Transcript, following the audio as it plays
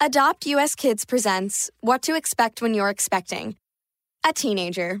Adopt US Kids presents What to Expect When You're Expecting. A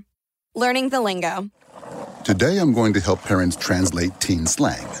teenager. Learning the lingo. Today I'm going to help parents translate teen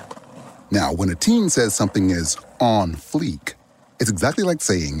slang. Now, when a teen says something is on fleek, it's exactly like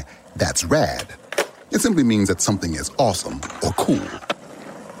saying, that's rad. It simply means that something is awesome or cool.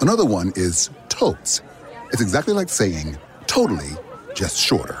 Another one is totes. It's exactly like saying, totally, just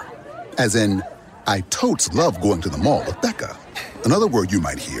shorter. As in, I totes love going to the mall with Becca. Another word you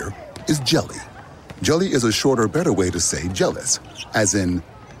might hear is jelly. Jelly is a shorter, better way to say jealous. As in,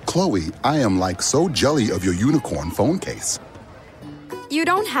 Chloe, I am like so jelly of your unicorn phone case. You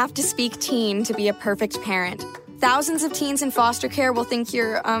don't have to speak teen to be a perfect parent. Thousands of teens in foster care will think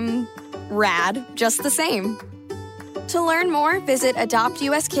you're, rad, just the same. To learn more, visit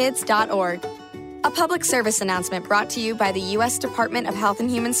adoptuskids.org. A public service announcement brought to you by the U.S. Department of Health and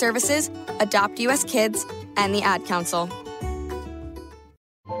Human Services, Adopt U.S. Kids, and the Ad Council.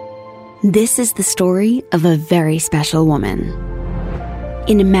 This is the story of a very special woman.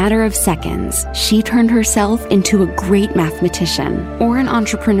 In a matter of seconds, she turned herself into a great mathematician or an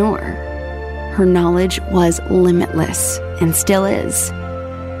entrepreneur. Her knowledge was limitless and still is.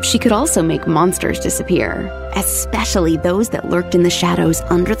 She could also make monsters disappear, especially those that lurked in the shadows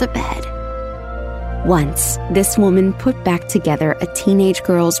under the bed. Once, this woman put back together a teenage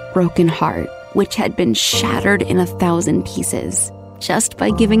girl's broken heart, which had been shattered in 1,000 pieces, just by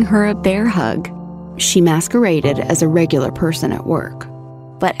giving her a bear hug. She masqueraded as a regular person at work,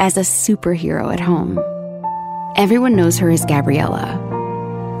 but as a superhero at home. Everyone knows her as Gabriella.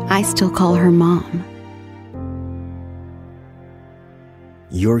 I still call her Mom.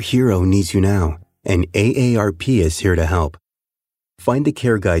 Your hero needs you now, and AARP is here to help. Find the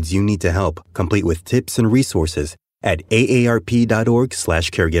care guides you need to help, complete with tips and resources at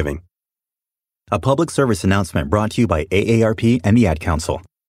aarp.org/caregiving. A public service announcement brought to you by AARP and the Ad Council.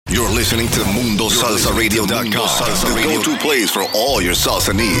 You're listening to MundoSalsaRadio.com, the go-to place for all your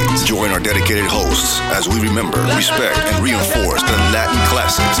salsa needs. Join our dedicated hosts as we remember, respect, and reinforce the Latin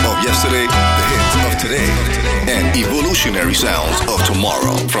classics of yesterday, the hits of today, and evolutionary sounds of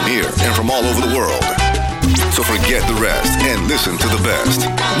tomorrow from here and from all over the world. So forget the rest and listen to the best.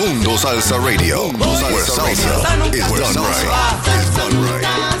 Mundo Salsa Radio, where salsa is done right. Is done right.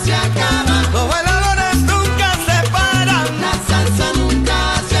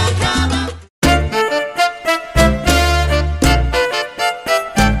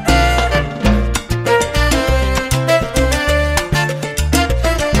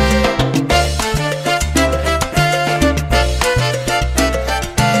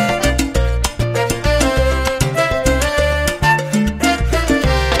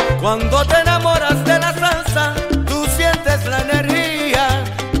 Cuando te enamoras de la salsa, tú sientes la energía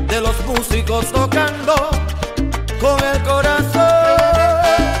de los músicos tocando con el corazón.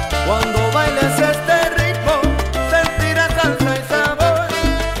 Cuando bailes este ritmo, sentirás salsa y sabor,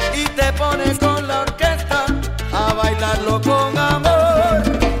 y te pones con la orquesta a bailarlo con amor.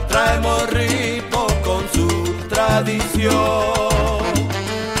 Traemos ritmo con su tradición,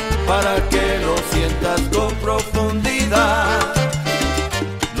 para que lo sientas con profundidad.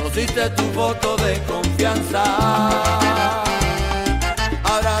 Diste tu voto de confianza.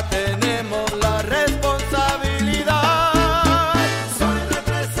 Ahora tenemos la responsabilidad. Soy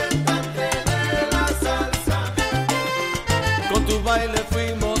representante de la salsa. Con tu baile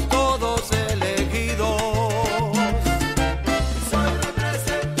fuimos todos elegidos. Soy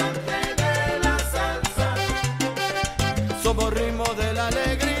representante de la salsa. Somos ritmo de la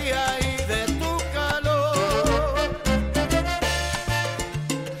alegría y de tu calor.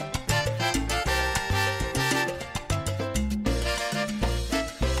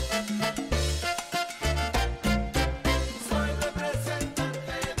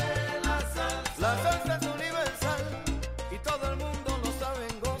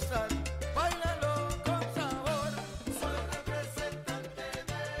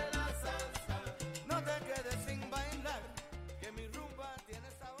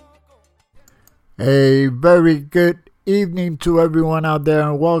 A very good evening to everyone out there,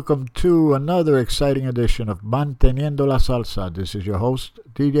 and welcome to another exciting edition of Manteniendo la Salsa. This is your host,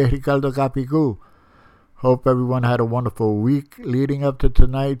 DJ Ricardo Capicu. Hope everyone had a wonderful week leading up to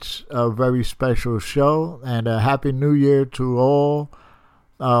tonight's very special show, and a Happy New Year to all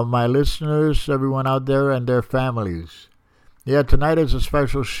my listeners, everyone out there and their families. Yeah, tonight is a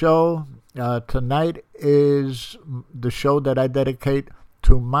special show. Tonight is the show that I dedicate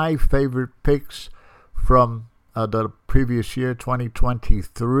to my favorite picks from the previous year,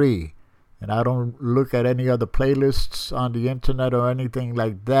 2023. And I don't look at any other playlists on the internet or anything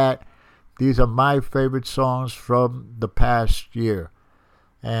like that. These are my favorite songs from the past year.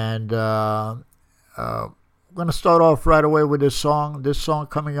 And I'm going to start off right away with this song. This song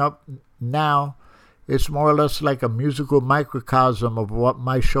coming up now, it's more or less like a musical microcosm of what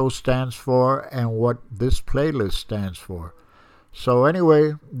my show stands for and what this playlist stands for. So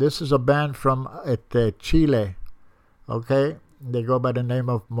anyway, this is a band from Chile, okay? They go by the name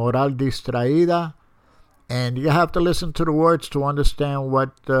of Moral Distraída, and you have to listen to the words to understand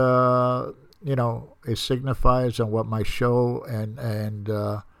what, it signifies and what my show and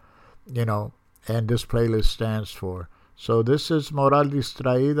this playlist stands for. So this is Moral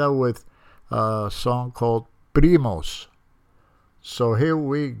Distraída with a song called Primos. So here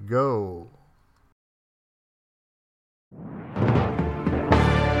we go.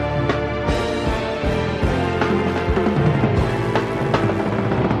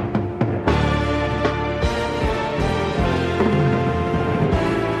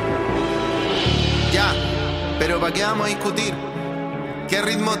 Ya, pero ¿para qué vamos a discutir? ¿Qué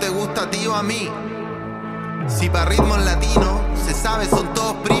ritmo te gusta a ti o a mí? Si pa' ritmos latinos, se sabe, son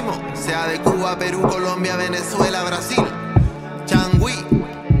todos primos. Sea de Cuba, Perú, Colombia, Venezuela, Brasil. Changüí,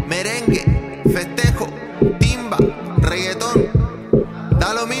 merengue, festejo, timba, reggaetón.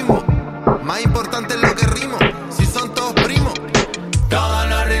 Da lo mismo, más importante es lo que rimo. Si son todos primos. Todos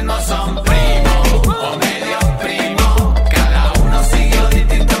los ritmos son primos, o medio primos. Cada uno siguió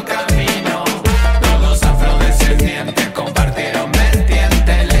distinto camino. Todos afrodescendientes compartieron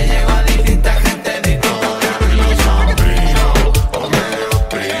vertientes. Le llegó a distinta gente de todo.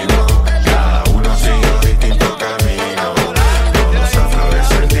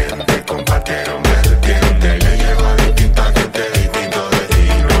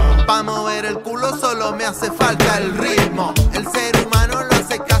 Hace falta el ritmo, el ser humano lo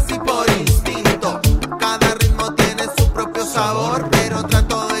hace casi por instinto. Cada ritmo tiene su propio sabor, pero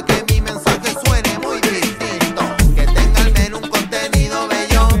trato de que mi mensaje suene muy distinto. Que tenga al menos un contenido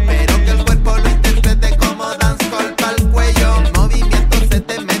bello, pero que el cuerpo lo interprete como dancehall pa'l cuello. El movimiento se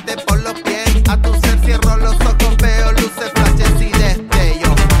te mete por los pies, a tu ser cierro los ojos, veo luces, flashes y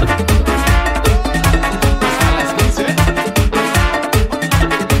destellos.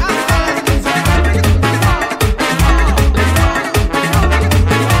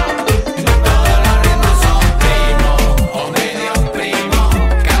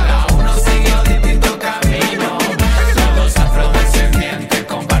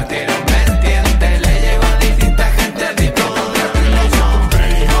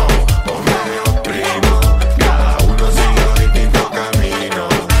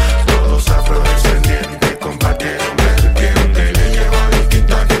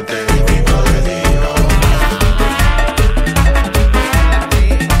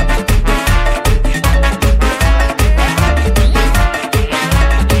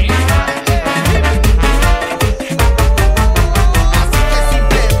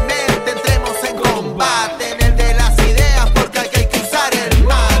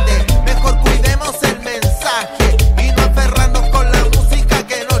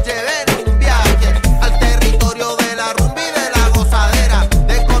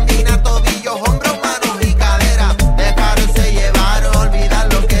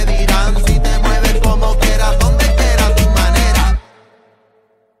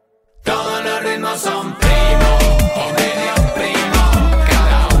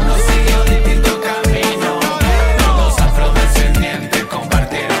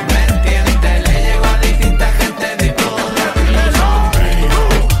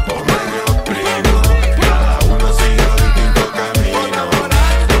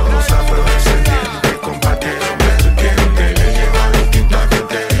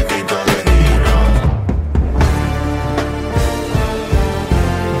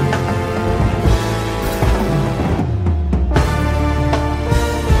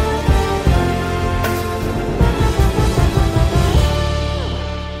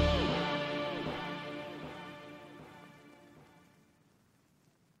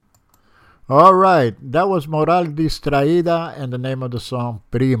 All right, that was Moral Distraída and the name of the song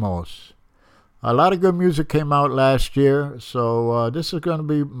Primos. A lot of good music came out last year, so this is going to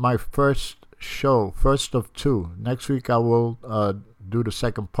be my first show, first of two. Next week I will do the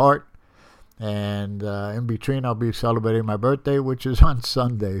second part, and in between I'll be celebrating my birthday, which is on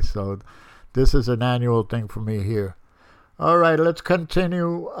Sunday, so this is an annual thing for me here. All right, let's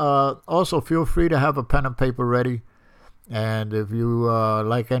continue. Also, feel free to have a pen and paper ready. And if you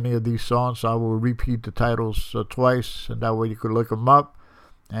like any of these songs, I will repeat the titles twice, and that way you can look them up.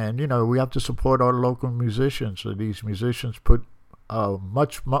 And, you know, we have to support our local musicians. So these musicians put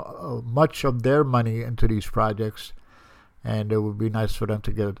much of their money into these projects, and it would be nice for them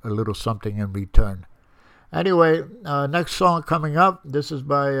to get a little something in return. Anyway, next song coming up. This is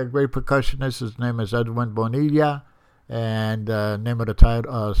by a great percussionist. His name is Edwin Bonilla. And the name of the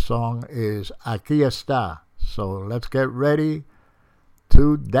title song is Aquí Está. So let's get ready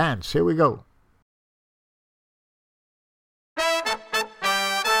to dance. Here we go.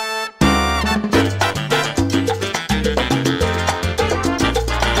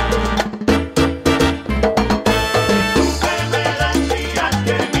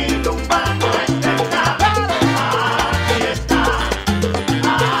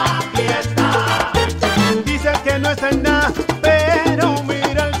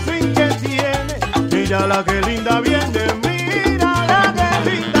 Mira la que linda viene, mira la que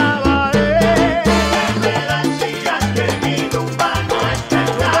linda va.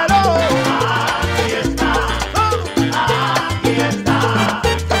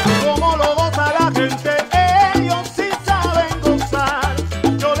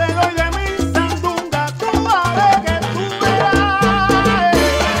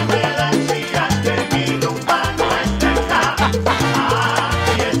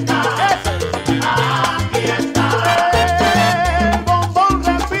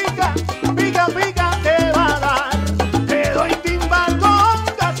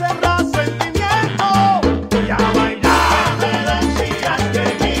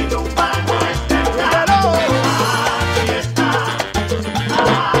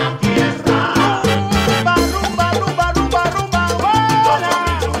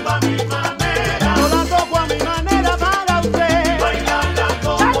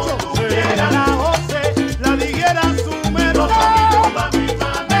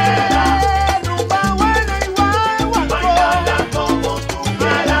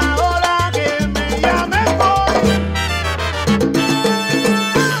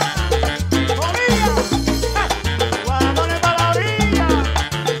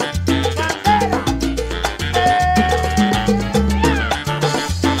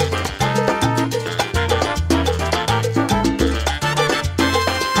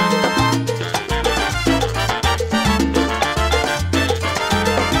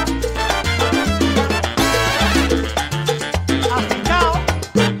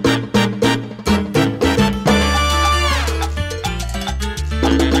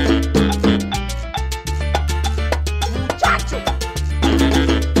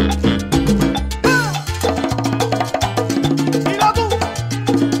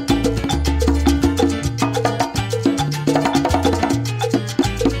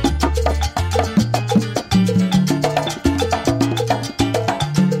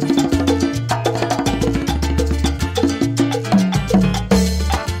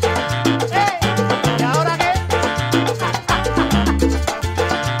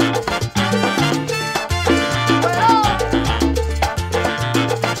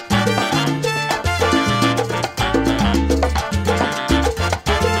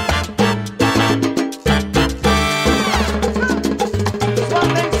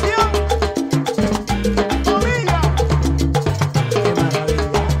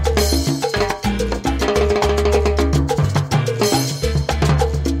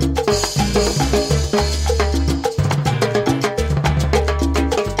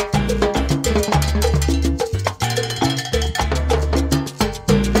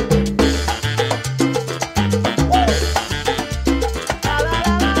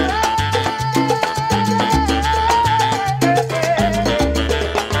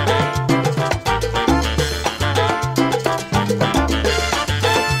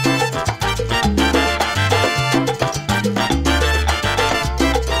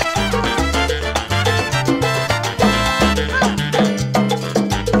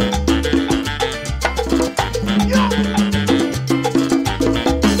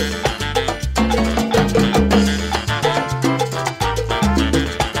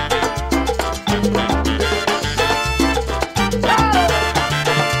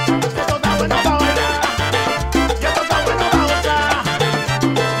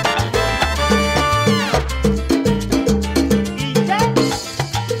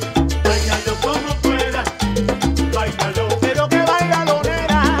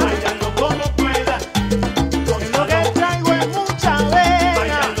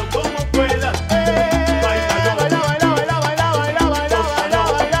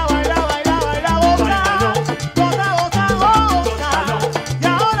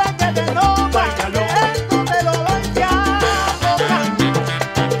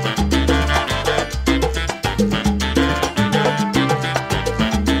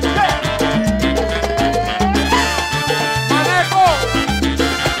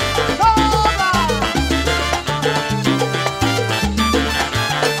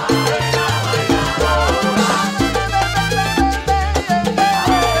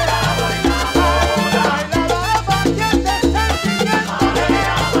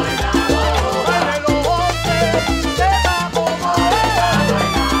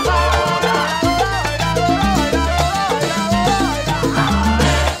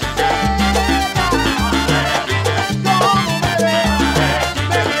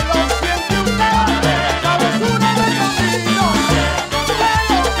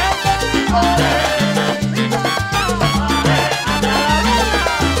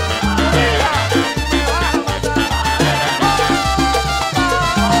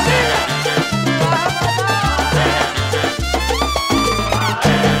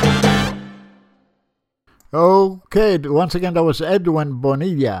 Okay, once again, that was Edwin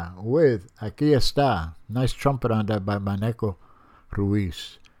Bonilla with Aquí Está. Nice trumpet on that by Maneco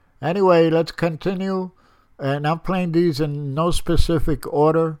Ruiz. Anyway, let's continue. And I'm playing these in no specific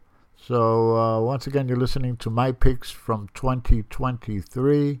order. So once again, you're listening to my picks from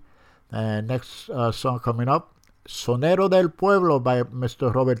 2023. And next song coming up, Sonero del Pueblo by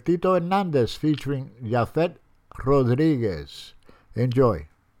Mr. Robertito Hernandez featuring Jafet Rodriguez. Enjoy.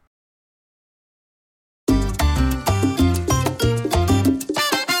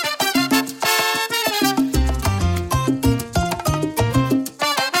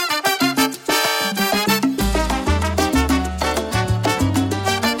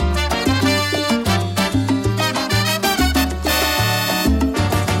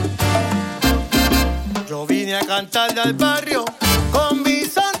 Cantar del barrio con mi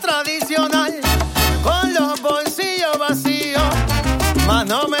son tradicional, con los bolsillos vacíos, mas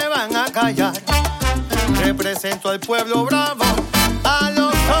no me van a callar. Represento al pueblo bravo, a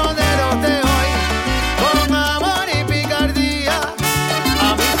los soneros de hoy, con amor y picardía,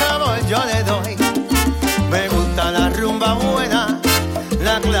 a mi sabor yo le doy. Me gusta la rumba buena,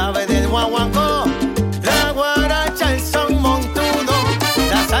 la clave del guaguancó, la guaracha, el son montuno,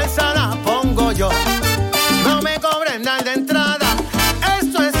 la salsa la pongo yo. De entrada,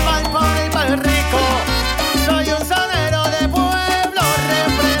 esto es para el pobre y para el rico. Soy un sonero de pueblo,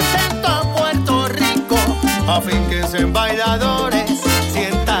 represento a Puerto Rico. Afínquense en bailadores,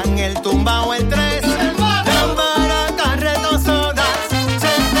 sientan el tumbao el tres. Las maracas retozonas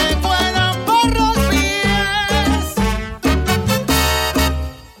se te cuelan por los pies.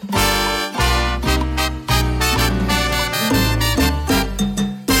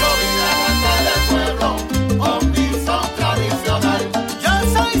 Yo vine a cantar del pueblo con mi son tradicional. Yo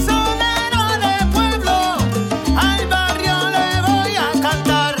soy sonero de pueblo, al barrio le voy a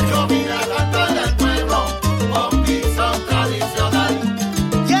cantar. Yo vine a cantar del pueblo con mi son tradicional.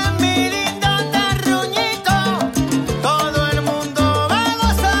 Y en mi lindo terruñito todo el mundo va a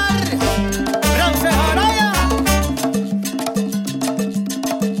gozar. Ramses Araya.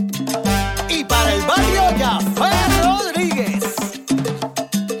 Y para el barrio Jafet Rodríguez.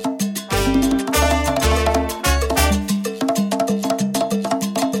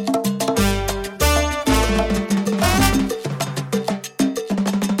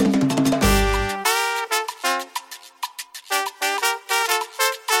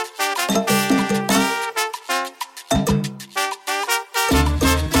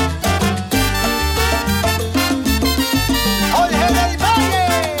 Jorge del Valle,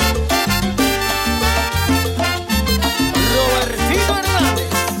 Robertito Hernández.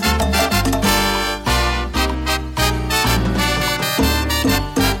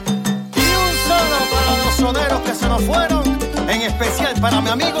 Y un solo para los soneros que se nos fueron, en especial para mi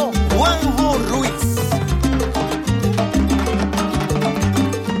amigo Juanjo Ruiz.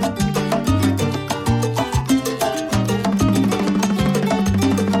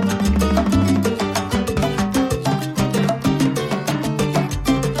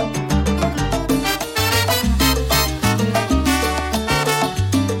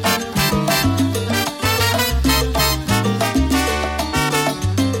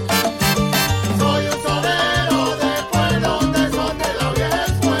 Soy un sonero de pueblo, de son de la vieja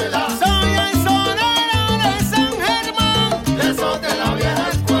escuela. Soy el sonero de San Germán, de son de la vieja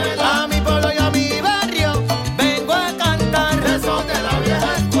escuela. A mi pueblo y a mi barrio vengo a cantar, de son de la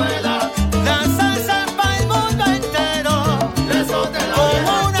vieja escuela. La salsa es para el mundo entero, de son de la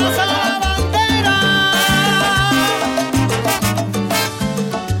vieja escuela. Como una sola bandera.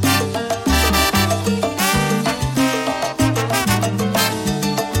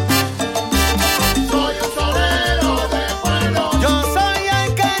 Soy un sonero de pueblo. Yo soy el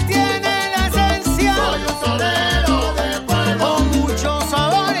que tiene la esencia. Soy un sonero de pueblo. Con mucho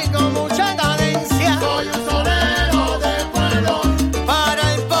sabor y con mucha cadencia. Soy un sonero de pueblo. Para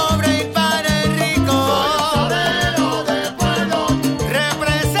el pobre y para el rico. Soy un sonero de pueblo.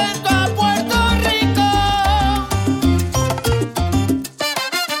 Represento a Puerto Rico.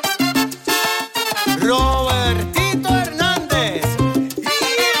 Robertito Hernández.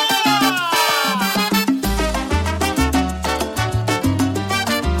 ¡Yeah!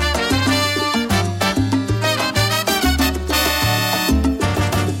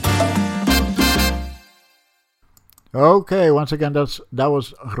 Okay, once again, that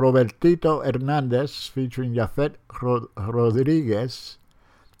was Robertito Hernandez featuring Jafet Rodriguez,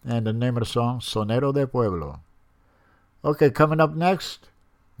 and the name of the song, Sonero de Pueblo. Okay, coming up next,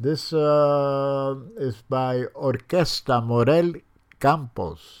 this is by Orquesta Morel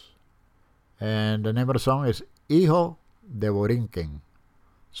Campos, and the name of the song is Hijo de Borinquen.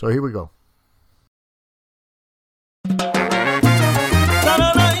 So here we go.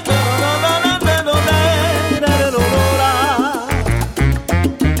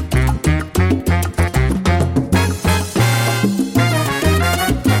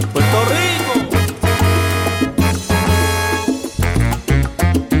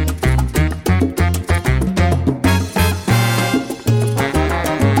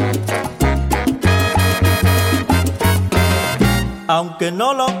 Aunque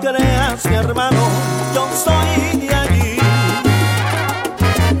no lo creas, mi hermano, yo soy de allí,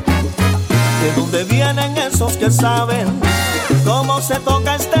 de donde vienen esos que saben cómo se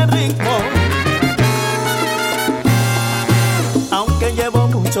toca este ritmo. Aunque llevo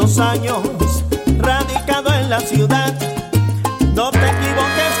muchos años radicado en la ciudad, no te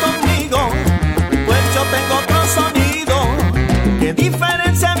equivoques conmigo, pues yo tengo otro sonido que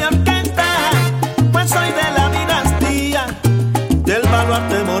diferencia mi orquesta, pues soy de la dinastía del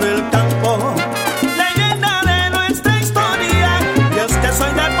baluarte por el campo, leyenda de nuestra historia. Y es que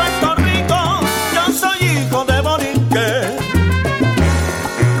soy de Puerto Rico, yo soy hijo de Borinque.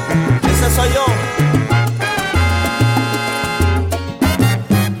 Ese soy yo.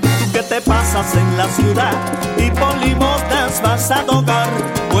 Tú que te pasas en la ciudad y por limosnas vas a tocar,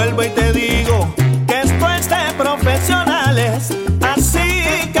 vuelvo y te digo que esto es de profesionales,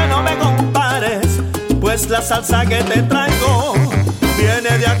 así que no me compares, pues la salsa que te traigo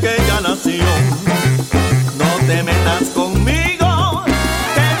viene de aquella nación. No te metas conmigo,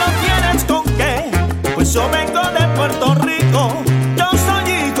 que no tienes con qué, pues yo vengo de Puerto Rico, yo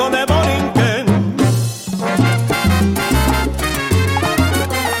soy hijo de Borinquen.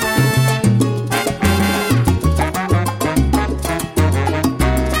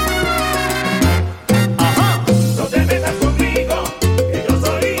 Ajá. No te metas conmigo, que yo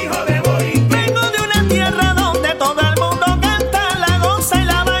soy hijo de Borinquen. Vengo de una tierra donde todo el mundo canta, la goza y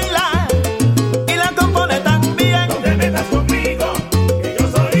la baila, y la compone también. No te metas conmigo.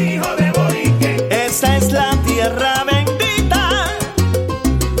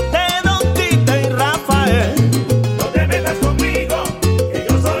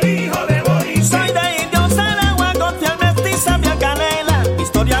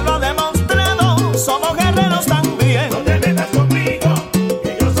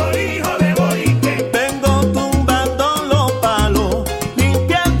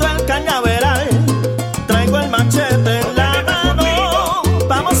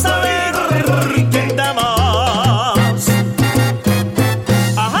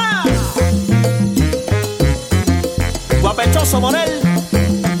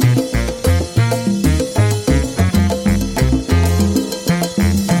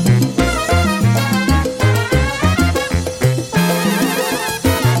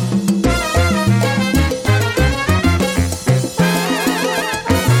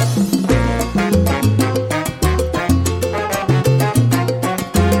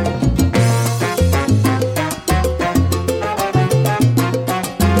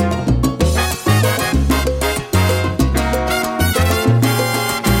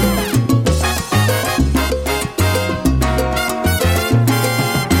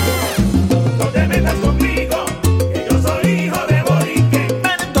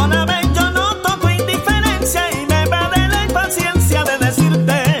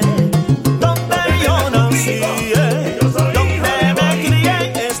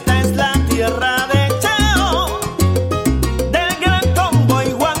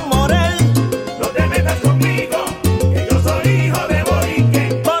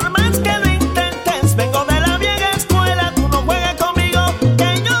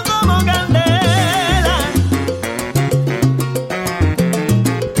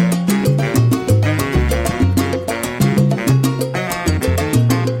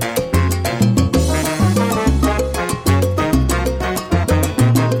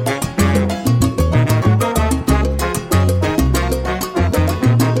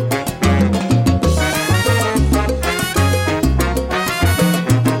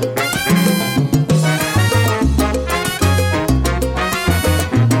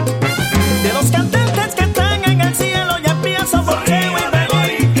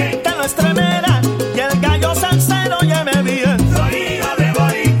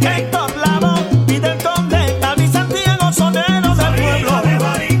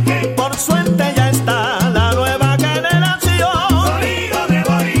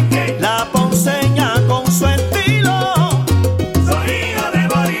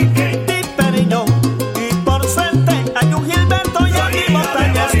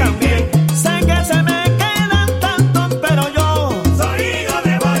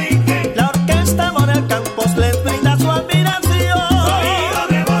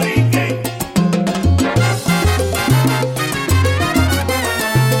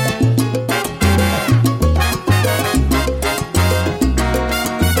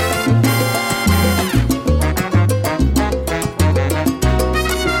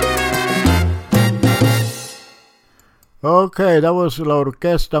 Okay, that was La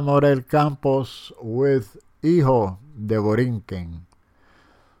Orquesta Morel Campos with Hijo de Borinquen.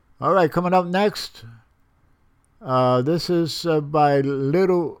 All right, coming up next, this is by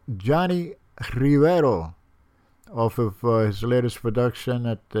Little Johnny Rivero off of his latest production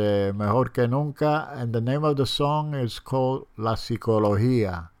at Mejor Que Nunca, and the name of the song is called La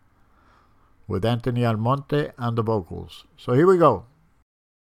Psicología with Anthony Almonte on the vocals. So here we go.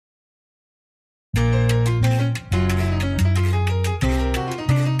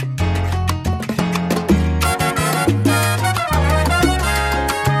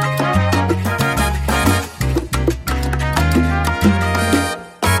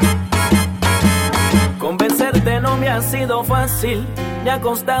 Convencerte no me ha sido fácil, me ha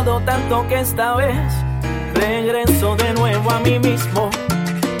costado tanto que esta vez regreso de nuevo a mí mismo,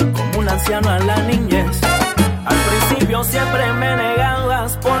 como un anciano a la niñez. Al principio siempre me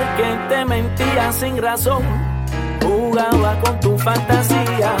negabas porque te mentías sin razón, jugaba con tu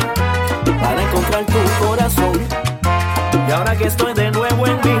fantasía para encontrar tu corazón. Y ahora que estoy de nuevo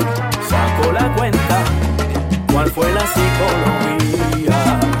en mí, saco la cuenta, ¿cuál fue la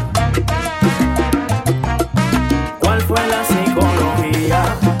psicología? ¿Cuál fue la psicología?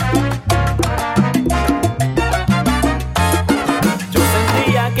 Yo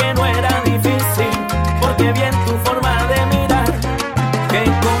sentía que no era difícil, porque vi en tu forma de mirar que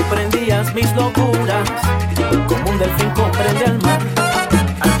comprendías mis locuras, como un delfín comprende al mar.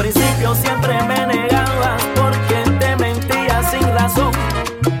 Al principio siempre me negabas porque te mentías sin razón,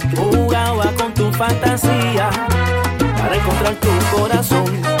 jugaba con tu fantasía para encontrar tu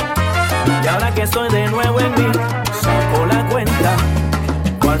corazón. Y ahora que estoy de nuevo en mí, saco la cuenta,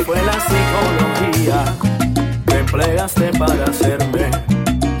 ¿cuál fue la psicología que empleaste para hacerme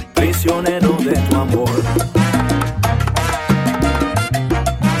prisionero de tu amor?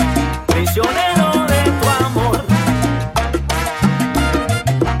 Prisionero de tu amor.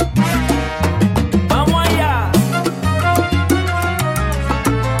 Vamos allá.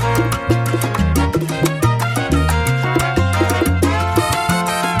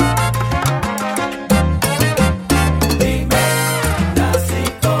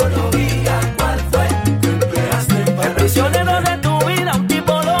 Prisionero de tu vida, un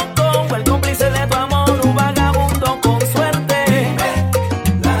tipo loco, o el cómplice de tu amor, un vagabundo con suerte. Dime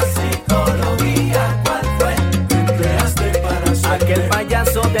la psicología, ¿cuál fue que empleaste para hacer? Aquel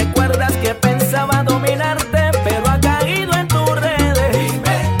payaso, ¿te acuerdas que pensaba dominarte, pero ha caído en tus redes?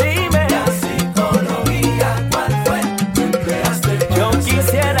 Dime la psicología, ¿cuál fue que empleaste para yo hacer?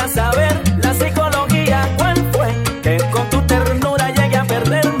 Quisiera saber la psicología, ¿cuál fue que con tu ternura llegué a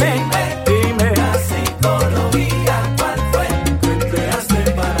perderme? Dime la psicología.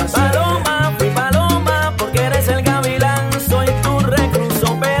 Paloma, fui paloma, porque eres el gavilán, soy tu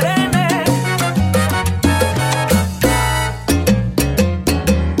recluso perenne.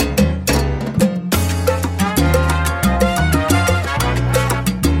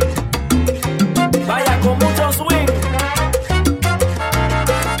 Vaya con mucho swing.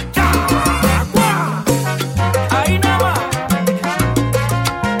 Ahí nada más.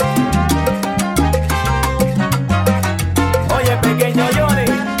 Oye, pequeño Johnny,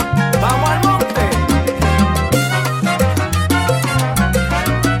 vamos al monte.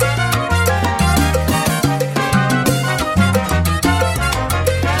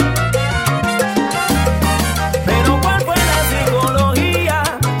 Pero ¿cuál fue la psicología?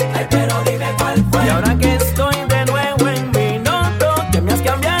 Ay, pero dime cuál fue. Y ahora que estoy de nuevo en mi noto que me has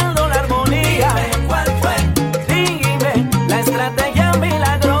cambiado la armonía. Dime cuál fue. Dime la estrategia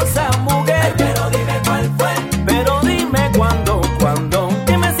milagrosa, mujer. Ay, pero dime cuál fue. Pero dime cuándo.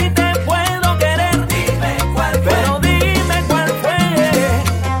 Dime si te puedo querer. Dime cuál fue. Pero dime cuál fue.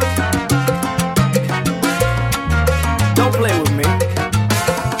 Don't play with me.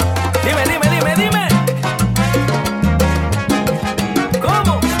 Dime.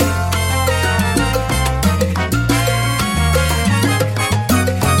 ¿Cómo?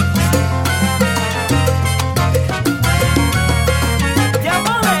 Te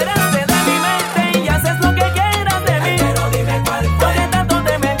apoderaste de mi mente y haces lo que quieras de mí. Pero dime cuál fue. Porque tanto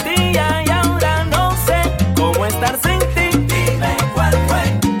te mentía y ahora no sé cómo estar sin ti. Dime cuál fue.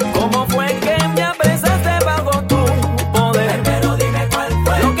 ¿Cómo fue que me apresaste bajo tu poder? Pero dime cuál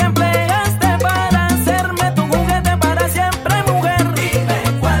fue. Lo que empleaste para hacerme tu juguete para siempre, mujer.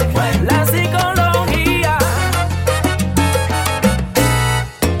 Dime cuál fue. La psicología.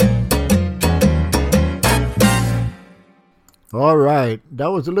 All right, that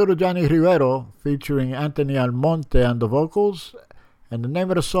was Little Johnny Rivero featuring Anthony Almonte on the vocals, and the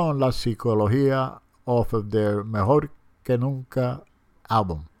name of the song La Psicología off of their Mejor Que Nunca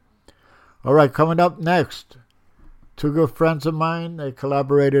album. All right, coming up next, two good friends of mine. They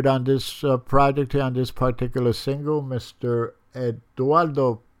collaborated on this project here, on this particular single, Mr.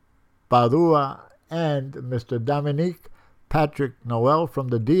 Eduardo Padua and Mr. Dominique Patrick Noel from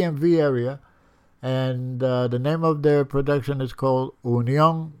the DMV area. And the name of their production is called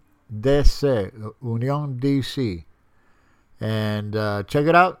Unión DC. Unión DC. And check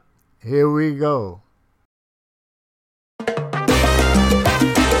it out. Here we go.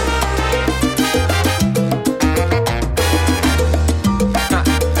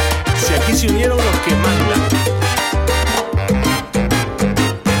 Si aquí se unieron los que mandan.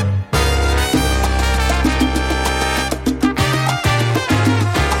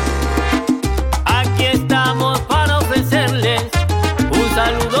 Aquí estamos para ofrecerles un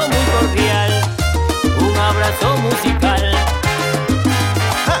saludo muy cordial, un abrazo musical.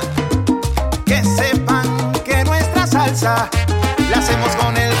 Que sepan que nuestra salsa la hacemos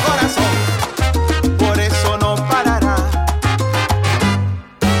con el corazón, por eso no parará.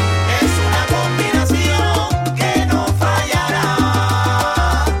 Es una combinación que no fallará.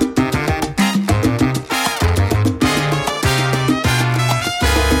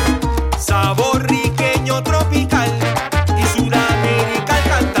 Sabor riqueño tropical y Sudamérica al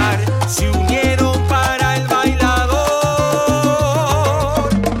cantar se unieron para el bailador.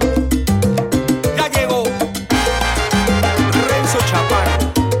 Ya llegó Renzo Chaparro,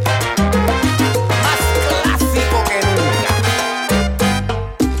 más clásico que nunca.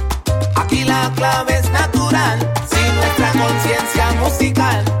 Aquí la clave es natural, si nuestra conciencia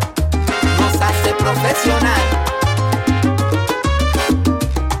musical nos hace profesional.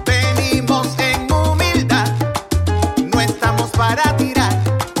 Venimos en humildad, no estamos para tirar,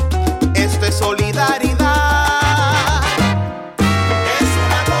 esto es solidaridad. Es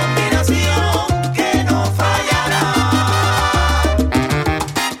una combinación que no fallará.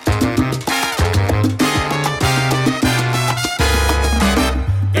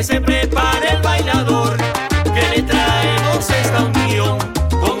 Que se prepare el bailador, que le traemos esta unión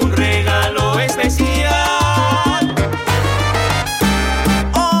con un regalo especial.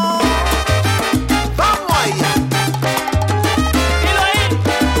 Oh, vamos allá. Dilo ahí.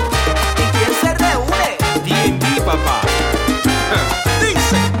 ¿Y quién se reúne? DMV, papá.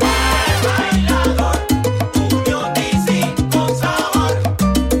 Dice. Bailador, Unión DC con sabor.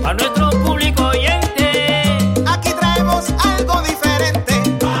 A nuestro público oyente, Aquí traemos algo diferente.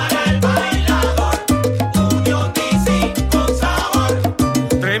 Para el bailador,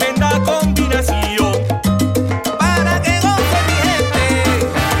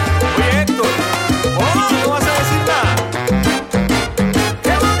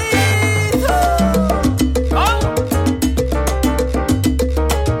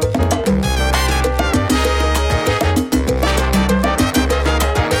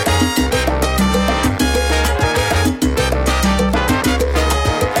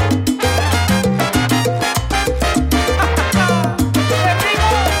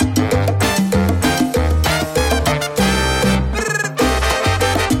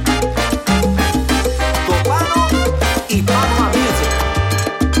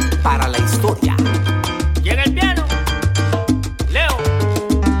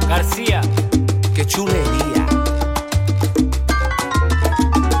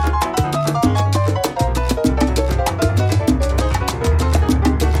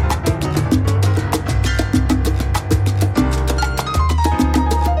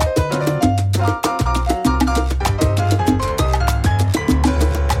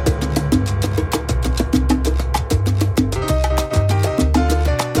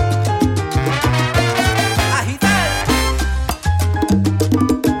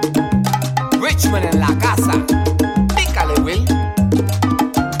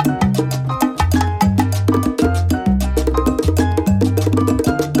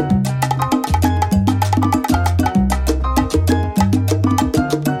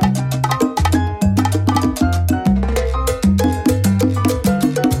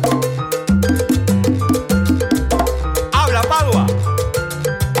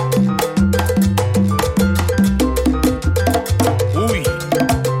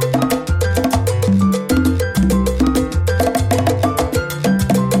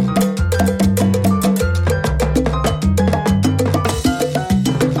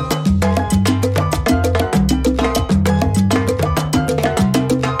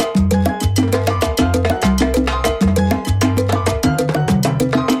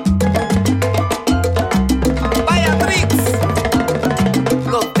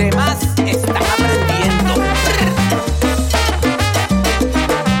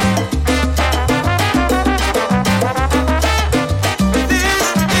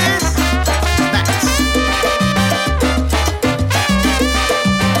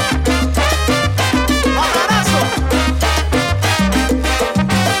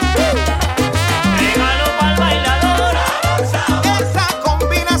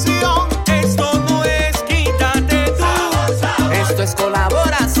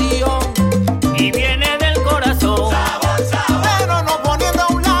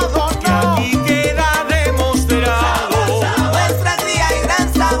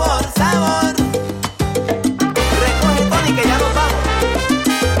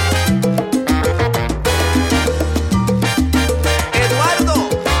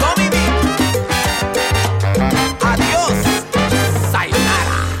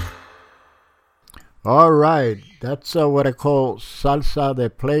 right. That's what I call salsa de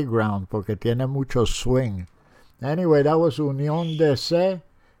playground, porque tiene mucho swing. Anyway, that was Unión de Se,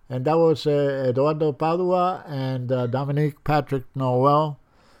 and that was Eduardo Padua and Dominique Patrick Noel.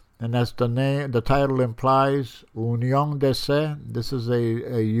 And that's the name. The title implies Unión de Se. This is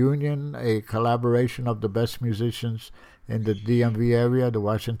a union, a collaboration of the best musicians in the DMV area, the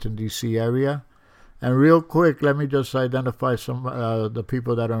Washington, D.C. area. And real quick, let me just identify some the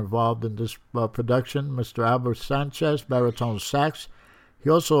people that are involved in this production. Mr. Albert Sanchez, baritone sax.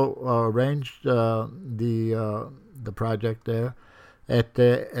 He also arranged the project there.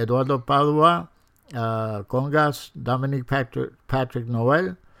 Eduardo Padua, congas, Dominique Patrick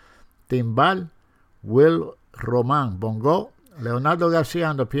Noel, timbal, Will Roman, bongo, Leonardo Garcia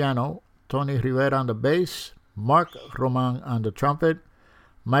on the piano, Tony Rivera on the bass, Mark Roman on the trumpet,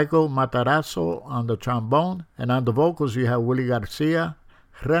 Michael Matarazzo on the trombone, and on the vocals you have Willie Garcia,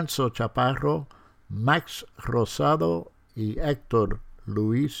 Renzo Chaparro, Max Rosado, y Héctor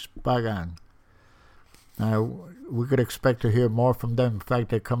Luis Pagan. Now, we could expect to hear more from them. In fact,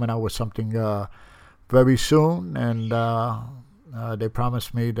 they're coming out with something very soon, and they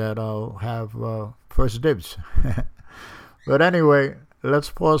promised me that I'll have first dibs. But anyway, let's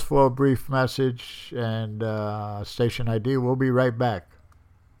pause for a brief message and station ID. We'll be right back.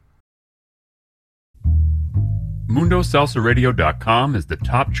 MundoSalsaRadio.com is the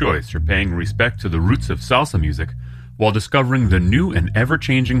top choice for paying respect to the roots of salsa music while discovering the new and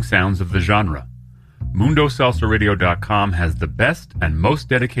ever-changing sounds of the genre. MundoSalsaRadio.com has the best and most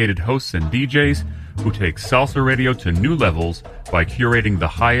dedicated hosts and DJs who take salsa radio to new levels by curating the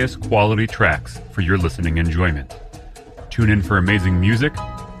highest quality tracks for your listening enjoyment. Tune in for amazing music,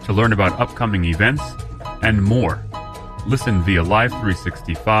 to learn about upcoming events, and more. Listen via Live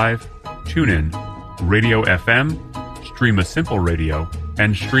 365, TuneIn, Radio FM, Stream a Simple Radio,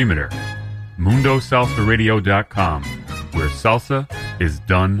 and Streamiter. MundoSalsaRadio.com, where salsa is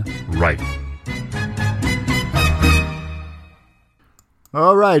done right.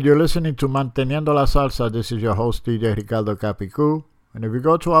 All right, you're listening to Manteniendo la Salsa. This is your host, DJ Ricardo Capicu. And if you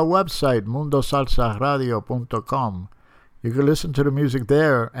go to our website, mundosalsaradio.com, you can listen to the music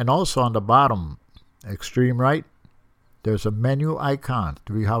there. And also on the bottom, extreme right, there's a menu icon,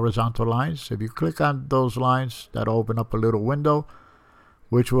 3 horizontal lines. If you click on those lines, that'll open up a little window,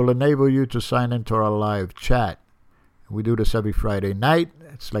 which will enable you to sign into our live chat. We do this every Friday night.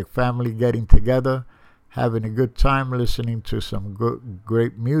 It's like family getting together, having a good time, listening to some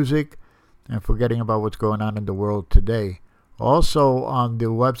great music, and forgetting about what's going on in the world today. Also on the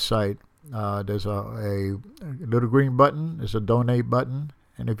website, there's a little green button. There's a donate button.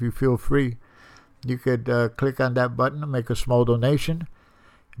 And if you feel free, you could click on that button and make a small donation.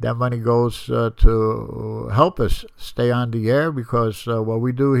 That money goes to help us stay on the air, because what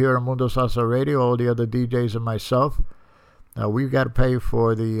we do here on Mundo Salsa Radio, all the other DJs and myself, we've got to pay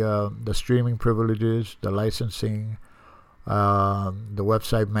for the streaming privileges, the licensing, the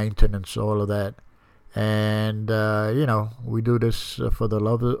website maintenance, all of that. And, we do this for the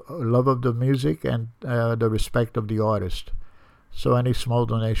love of the music and the respect of the artist. So any small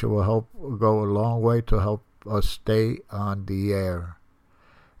donation will go a long way to help us stay on the air.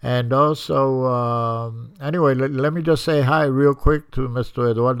 And also, anyway, let me just say hi real quick to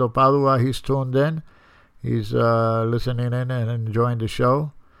Mr. Eduardo Padua. He's tuned in. He's listening in and enjoying the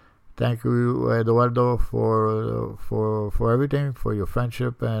show. Thank you, Eduardo, for everything, for your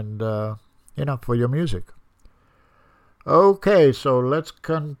friendship, and for your music. Okay, so let's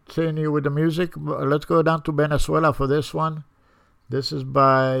continue with the music. Let's go down to Venezuela for this one. This is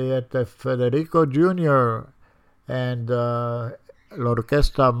by Federico Jr. and La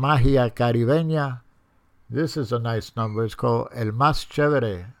Orquesta Magia Caribeña. This is a nice number. It's called El Más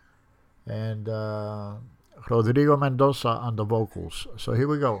Chévere. And Rodrigo Mendoza on the vocals. So here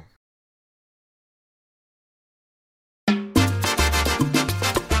we go.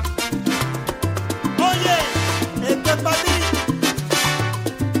 Oye, este es para ti.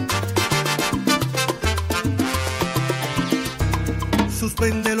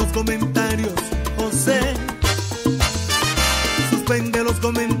 Suspende los comentarios, José. Suspende los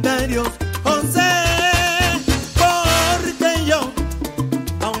comentarios, José. Porque yo,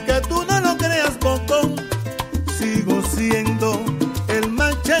 aunque tú no lo creas, bocón, sigo siendo el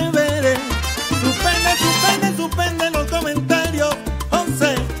más chévere. Suspende los comentarios,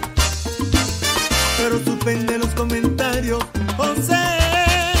 José. Pero suspende los comentarios, José.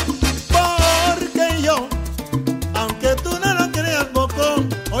 Porque yo, aunque tú no lo creas, bocón,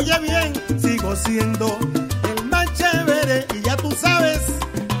 oye bien, sigo siendo el más chévere. Y ya tú sabes,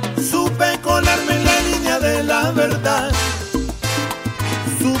 supe colarme en la línea de la verdad.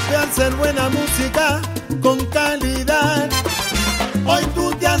 Supe hacer buena música con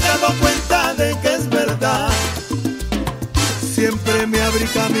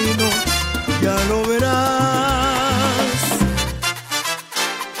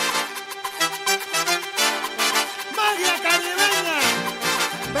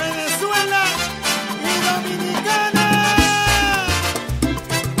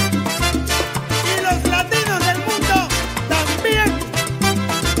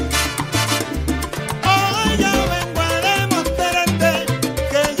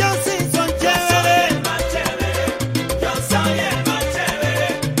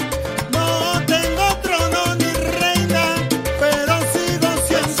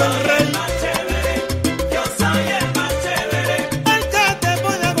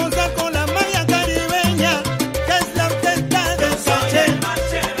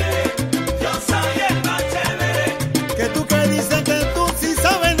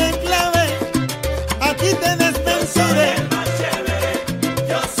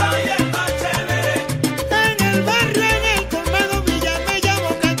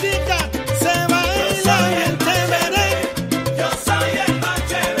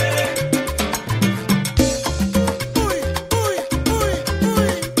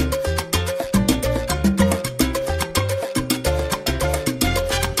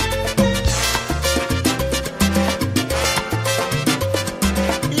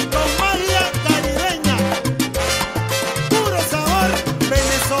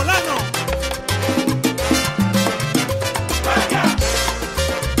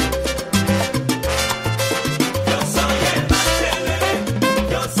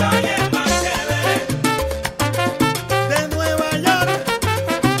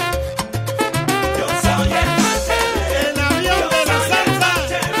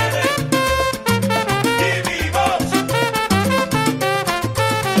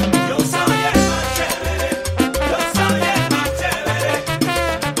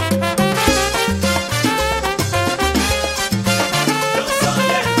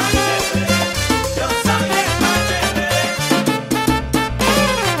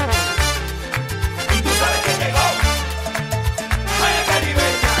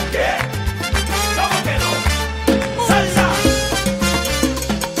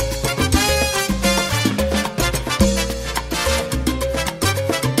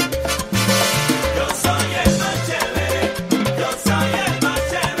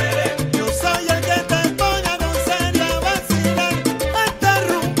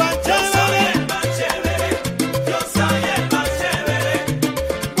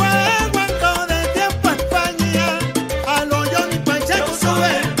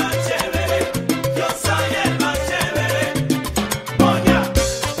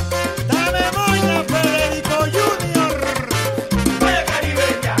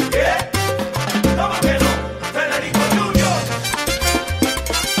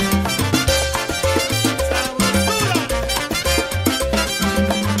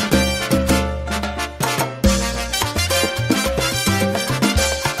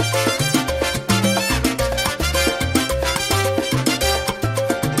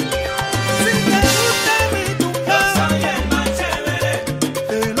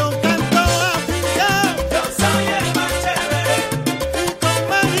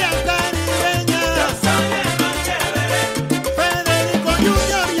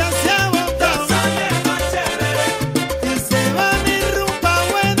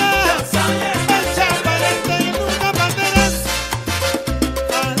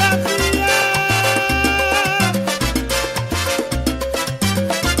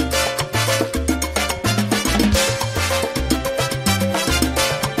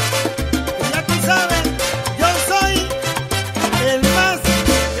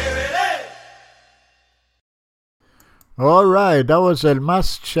All right, that was El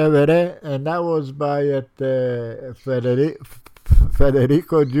Más Chévere, and that was by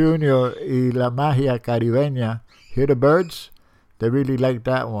Federico Jr. y La Magia Caribeña. Hear the birds? They really like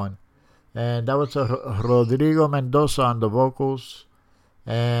that one. And that was Rodrigo Mendoza on the vocals.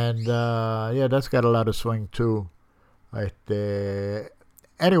 And yeah, that's got a lot of swing too.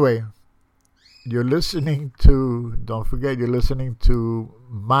 Anyway, you're listening to, don't forget, you're listening to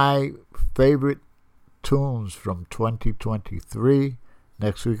my favorite tunes from 2023.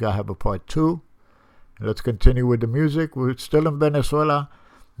 Next week I have a part 2. Let's continue with the music. We're still in Venezuela.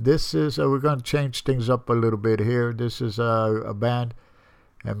 This is, we're going to change things up a little bit here. This is a band,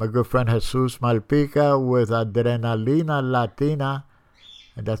 and my good friend Jesus Malpica with Adrenalina Latina,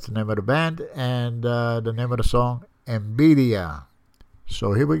 and that's the name of the band, and the name of the song, Envidia.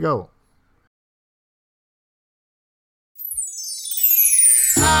 So here we go.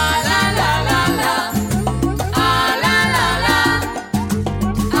 Ah, la, la, la, la. Ah, la, la, la.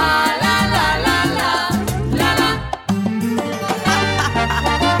 Ah, la, la, la, la, la, la.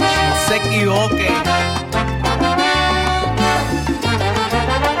 No se equivoque.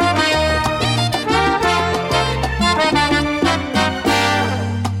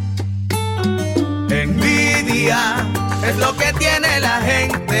 Envidia es lo que tiene la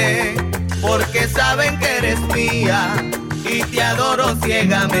gente, porque saben que eres mía y te adoro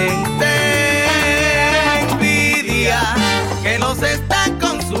ciegamente. Envidia que los está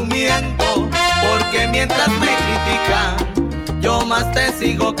consumiendo, porque mientras me critican, yo más te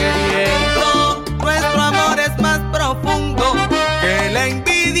sigo queriendo. Nuestro amor es más profundo que la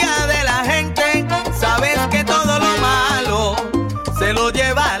envidia de la gente. Sabes que todo lo malo se lo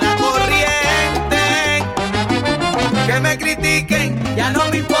lleva la corriente. Que me critiquen ya no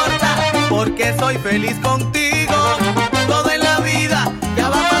me importa, porque soy feliz contigo. Todo en la vida ya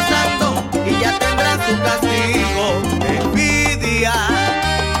va pasando y ya tendrá su castigo. Envidia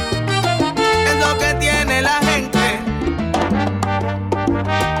es lo que tiene la gente.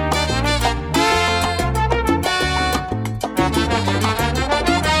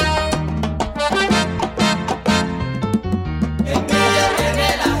 Envidia tiene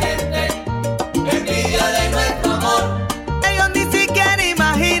la gente, envidia de nuestro amor. Ellos ni siquiera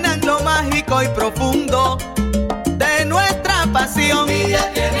imaginan lo mágico y profundo de nuestra pasión.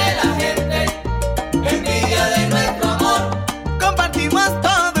 Envidia tiene la gente, envidia de nuestro amor. Compartimos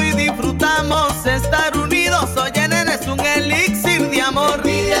todo y disfrutamos estar unidos. Oye, nene, es un elixir de amor.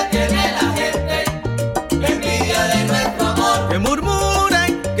 Envidia tiene la gente, envidia de nuestro amor. Que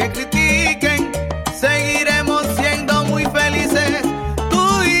murmuren, que critiquen, seguiremos siendo muy felices,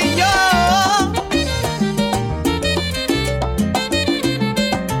 tú y yo.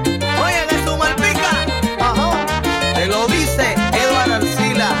 Oye, Jesús Malpica, te lo dice Eduardo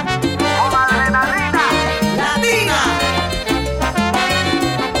Arcila. ¡Con adrenalina latina!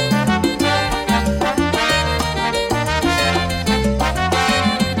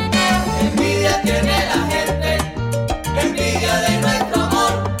 Envidia tiene la gente, envidia de nuestro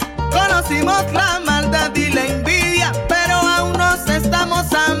amor. Conocimos la maldad y la envidia, pero aún nos estamos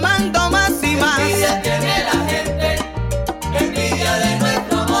amando más y más. Envidia tiene la gente, envidia de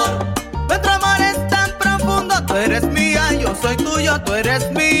nuestro amor. Nuestro amor es tan profundo, tú eres mía, yo soy tuyo, tú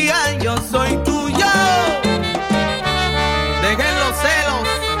eres mía, yo soy tuyo. Dejen los celos,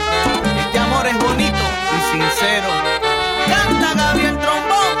 este amor es bonito y sincero. Canta Gabriel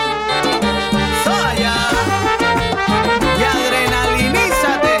Trombón, Soya, y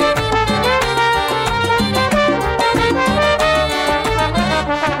adrenalinízate.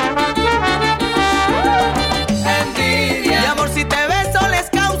 Envidia, Mi amor, si te beso les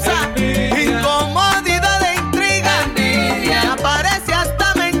causa incomodidad e intriga. envidia, Me aparece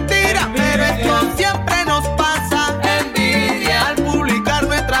hasta mentira, pero esto siempre nos pasa. envidia, Al publicar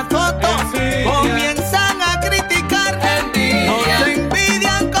nuestras fotos, comienzan a criticar. Nos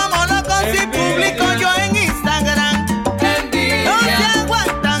envidian como locos y publico yo en Instagram. No se envidia,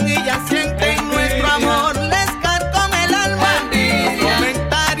 aguantan y ya sienten nuestro amor, les carcome el alma. Los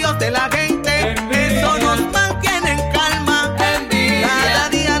comentarios de la gente, eso nos mantiene en calma. Cada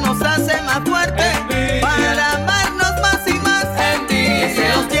día nos hace más fuertes para amarnos más y más. Que se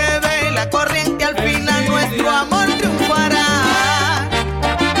los lleve la corriente, al final nuestro amor triunfará.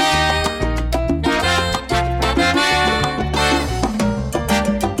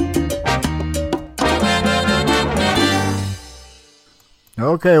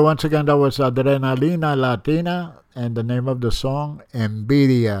 Okay, once again, that was Adrenalina Latina, and the name of the song,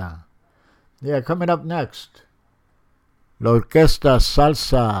 Envidia. Yeah, coming up next, la Orquesta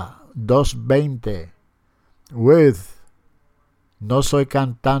Salsa 220 with No Soy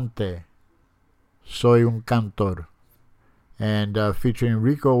Cantante, Soy un Cantor. and featuring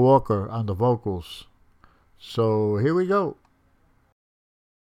Rico Walker on the vocals. So here we go.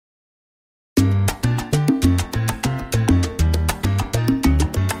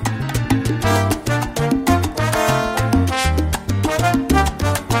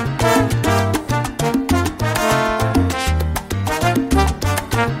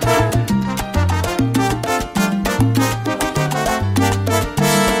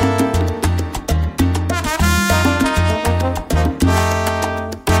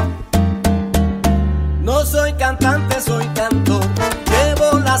 No soy cantante, soy cantor.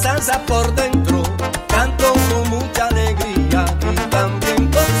 Llevo la salsa por dentro. Canto con mucha alegría y también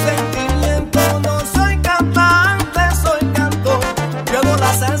con sentimiento. No soy cantante, soy cantor. Llevo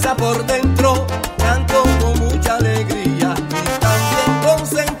la salsa por dentro. Canto con mucha alegría y también con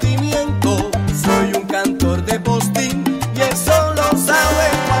sentimiento. Soy un cantor de postín y eso lo sabe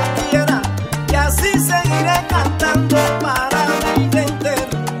cualquiera. Y así seguiré cantando para mi gente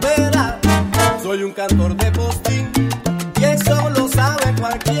rumbera. Soy un cantor de postín y eso lo sabe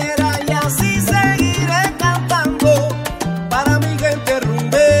cualquiera. Y así seguiré cantando para mi gente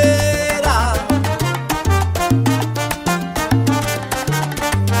rumbera.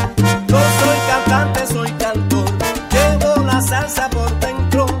 No soy cantante, soy cantor. Llevo la salsa por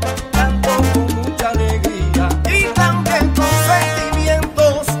dentro. Canto con mucha alegría y también con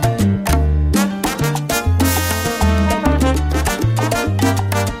sentimientos.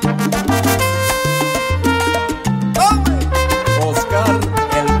 Oscar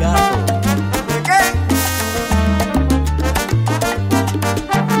el gato. ¿De qué?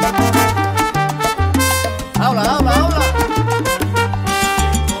 Habla, habla, habla.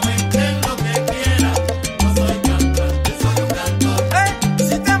 Comenten lo que quieran, no soy cantante, soy un cantor.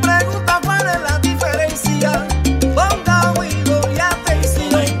 Si te preguntas cuál es la diferencia, ponga oído y atención.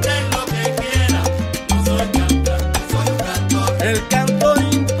 Comenten lo que quieran, no soy cantante, soy un cantor. El canto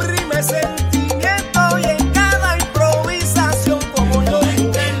imprime sentimiento y en cada improvisación como yo.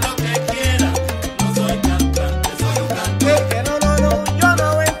 Comenten lo que quieran, no soy cantante, soy un cantor. Que no, yo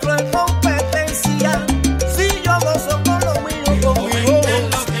no entro en competencia. Si yo gozo con lo mío conmigo. Comenten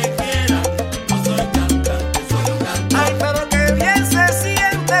lo que quieran, no soy cantante, soy un cantor. Ay, pero que bien se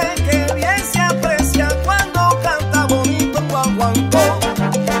siente, que bien se aprecia cuando canta bonito un guaguancó.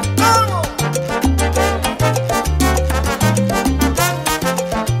 ¿Cómo?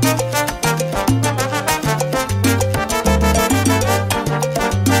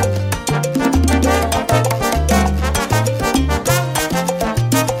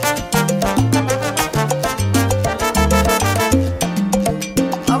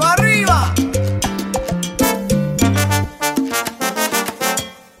 ¡Vamos arriba!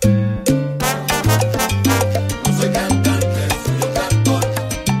 No soy cantante, soy un cantor.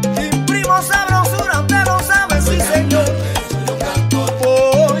 Imprimo sabrosura, usted lo sabe, sí señor. Soy un cantor,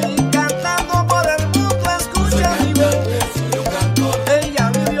 Voy cantando por el mundo, escucha mi voz. soy un cantor.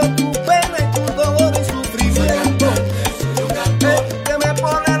 Ella vivió tu pena y tu dolor y sufrimiento. Soy un cantor, Que me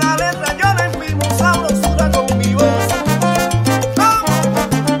pone la letra, yo le imprimo sabrosura con mi voz. ¡Vamos!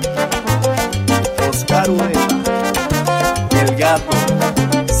 Oscar Ureta, el gato,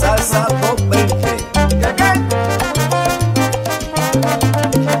 salsa top 20. ¿Qué qué?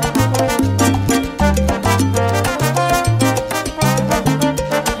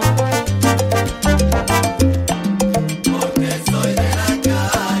 porque soy de la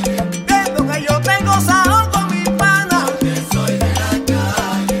calle, Viendo que yo tengo sazón con mi pana. que soy de la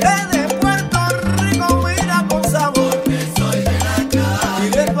calle, Desde Puerto Rico mira con sabor. que soy de la calle,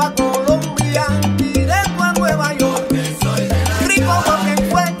 Directo a Colombia, directo a Nueva York. que soy de la Rico porque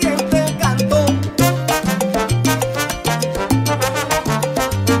fue quien te cantó.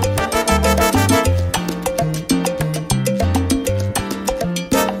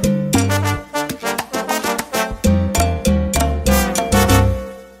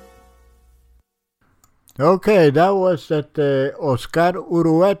 Okay, that was that Oscar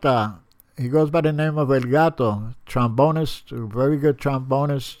Urueta. He goes by the name of El Gato, trombonist, very good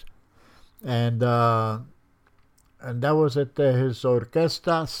trombonist, and that was at his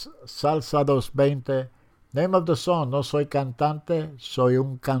Orquesta Salsa 220. Name of the song, No Soy Cantante, Soy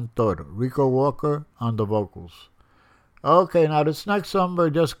un Cantor. Rico Walker on the vocals. Okay, now this next number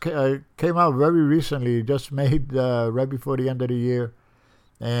just came out very recently, just made right before the end of the year.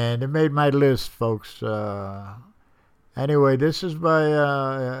 And it made my list, folks. Anyway, this is by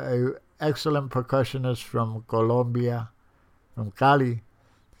an excellent percussionist from Colombia, from Cali.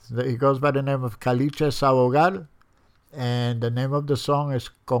 He goes by the name of Caliche Sabogal. And the name of the song is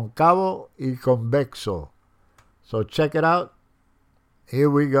Concavo y Convexo. So check it out. Here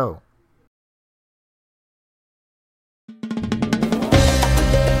we go.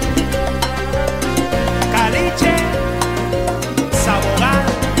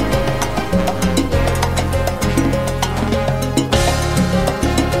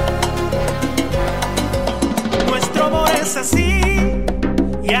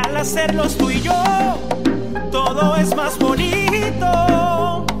 al hacerlos tú y yo, todo es más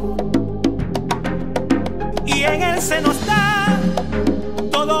bonito. Y en él se nos da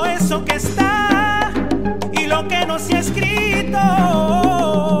todo eso que está y lo que no se ha escrito.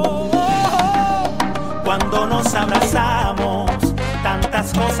 Cuando nos abrazamos,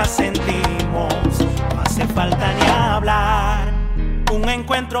 tantas cosas sentimos, no hace falta ni hablar. Un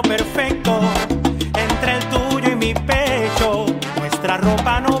encuentro perfecto entre el tuyo y mi pecho, nuestra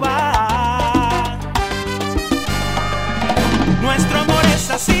ropa no va. Nuestro amor es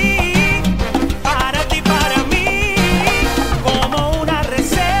así, para ti, para mí, como una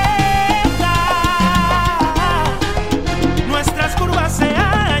receta. Nuestras curvas se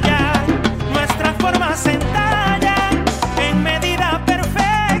hallan, nuestras formas se entallan en medida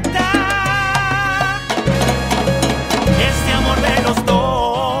perfecta. Este amor de los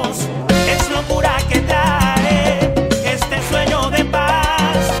dos es locura que trae este sueño de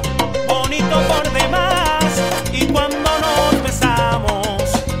paz, bonito por demás. Y cuando nos besamos,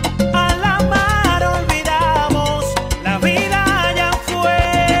 al amar olvidamos la vida allá afuera.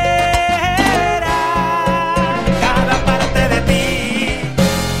 Cada parte de ti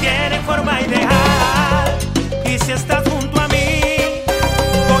tiene forma ideal, y si estás junto a mí,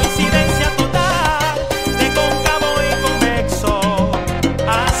 coincidencia total de cóncavo y convexo.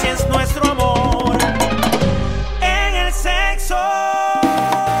 Así es nuestro amor en el sexo.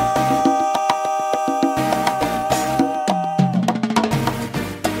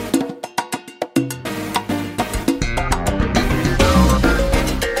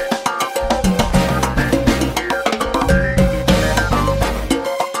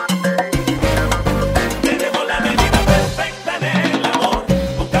 Tenemos la medida perfecta en el amor,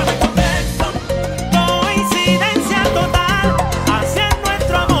 cóncavo y convexo. Coincidencia total, así es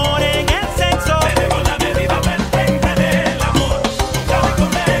nuestro amor en el sexo. Tenemos la medida perfecta en el amor, cóncavo y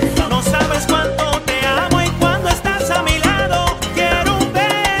convexo. No sabes cuánto te amo y cuando estás a mi lado quiero un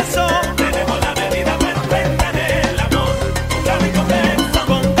beso. Tenemos la medida perfecta en el amor, cóncavo y convexo.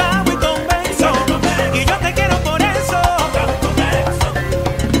 Cóncavo y convexo, y yo te quiero por eso. Cóncavo y convexo.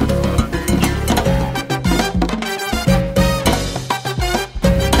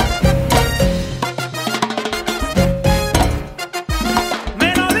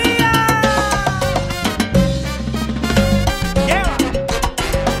 Melodía. Lleva.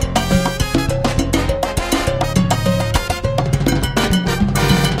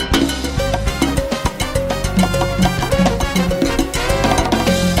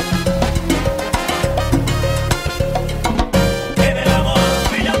 En el amor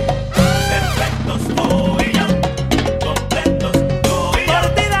tú y yo, perfectos tú y yo, completos tú y yo. Por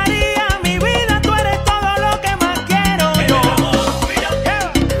ti daría mi vida, tú eres todo lo que más quiero yo. En el amor tú y yo,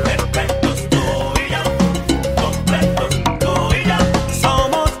 perfectos tú y yo, completos tú y yo.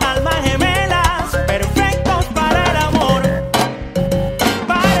 Somos almas gemelas, perfectos para el amor,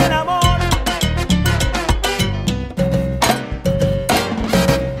 para el amor.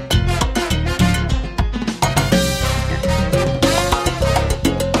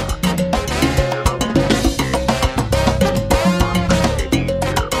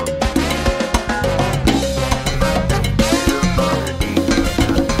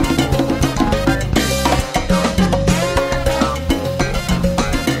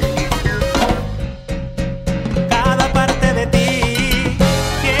 Cada parte de ti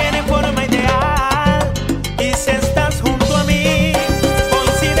tiene forma ideal, y si estás junto a mí,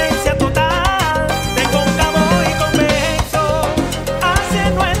 coincidencia total de cóncavo y convexo. Así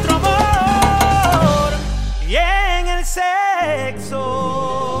es nuestro amor y en el sexo.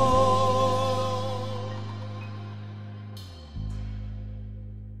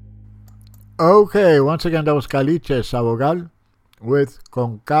 Okay, once again, that was Caliche Sabogal with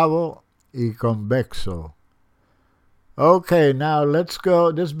Concavo y Convexo. Okay, now let's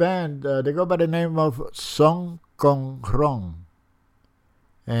go. This band, they go by the name of Song Kong Rong.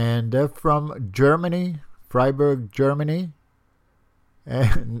 And they're from Germany, Freiburg, Germany.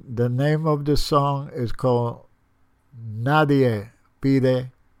 And the name of the song is called Nadie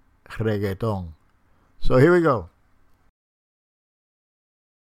Pide Reggaeton. So here we go.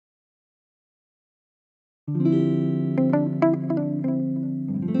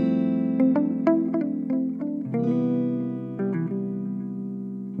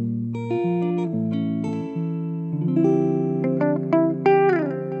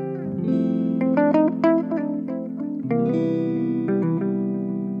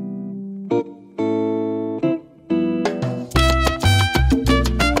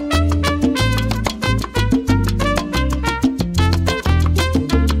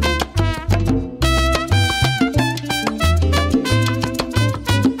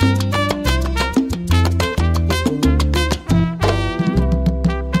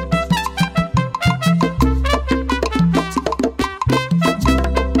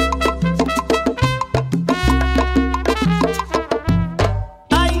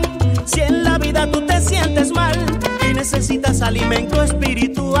 necesitas alimento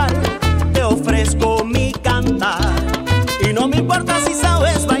espiritual, te ofrezco mi cantar. Y no me importa si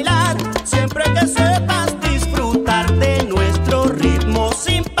sabes bailar, siempre que sepas disfrutar de nuestro ritmo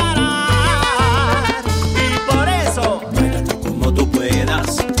sin parar. Y por eso, baila tú como tú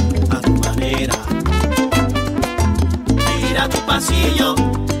puedas, a tu manera. Tira tu pasillo,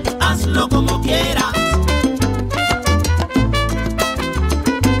 hazlo como quieras.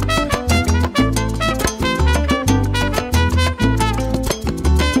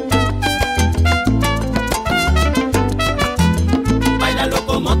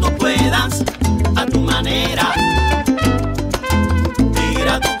 Como tú puedas, a tu manera.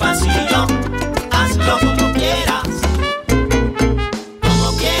 Tira tu pasillo, hazlo como quieras.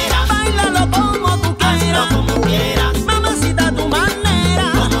 Como quieras. Báilalo como tú quieras. Hazlo como quieras. Mamacita, a tu manera.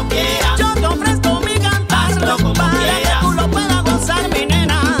 Como quieras. Yo te ofrezco mi cantar. Hazlo como para quieras. Que tú lo puedas gozar, mi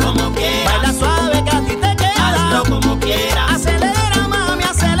nena. Como quieras. Baila suave que a ti te queda. Hazlo como quieras. Acelera, mami,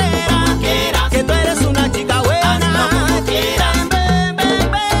 acelera. Como quieras. Que tú eres una chica buena. Hazlo como quieras.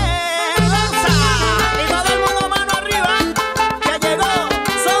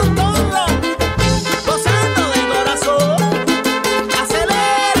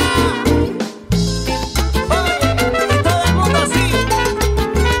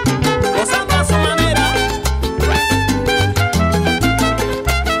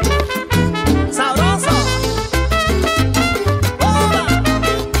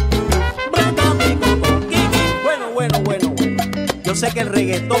 Sé que el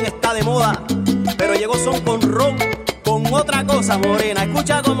reggaetón está de moda, pero llegó son con ron, con otra cosa morena.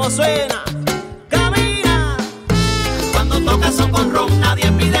 Escucha cómo suena. Camina. Cuando toca son con ron,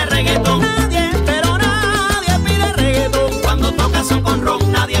 nadie pide reggaetón. Nadie, pero nadie pide reggaetón. Cuando toca son con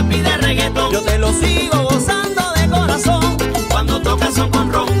ron, nadie pide reggaetón. Yo te lo sigo gozando de corazón. Cuando toca son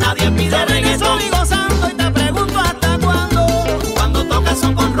con ron, nadie pide reggaetón. Estoy gozando y te pregunto hasta cuándo. Cuando toca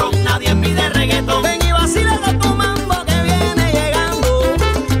son con ron, nadie pide reggaetón. Ven y vacila con tu mambo que viene llegando.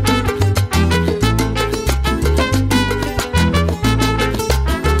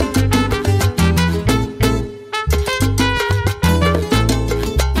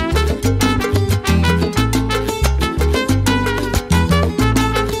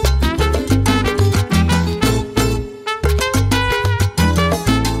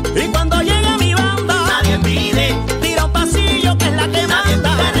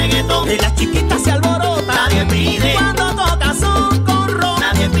 Y las chiquitas se alborotan. Nadie pide. Cuando toca son con ron.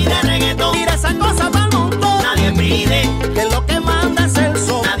 Nadie pide reggaetón. Tira esa cosa pa'l montón. Nadie pide. Que lo que manda es el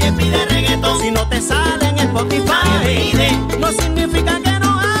son. Nadie pide reggaetón. Si no te sale en Spotify. Nadie pide. No significa que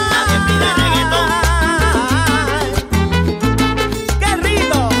no hay. Nadie pide reggaetón. ¡Qué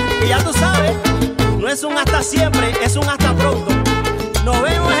rico! Y ya tú sabes, no es un hasta siempre, es un hasta pronto. Nos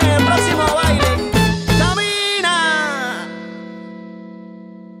vemos en el próximo baile.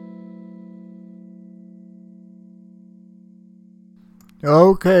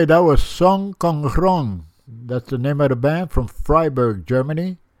 Okay, that was Song Kong Rong. That's the name of the band from Freiburg,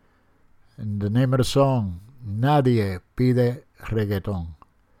 Germany. And the name of the song, Nadie Pide Reggaeton.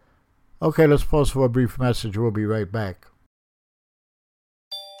 Okay, let's pause for a brief message. We'll be right back.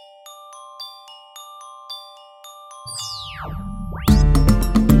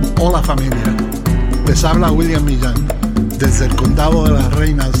 Hola familia, les habla William Millán desde el Condado de las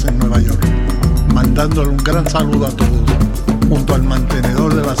Reinas en Nueva York, mandándole un gran saludo a todos, junto al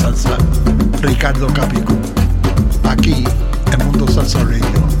mantenedor de la salsa, Ricardo Capicu, aquí en Mundo Salsa Radio.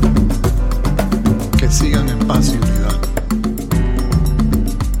 Que sigan en paz y unidad.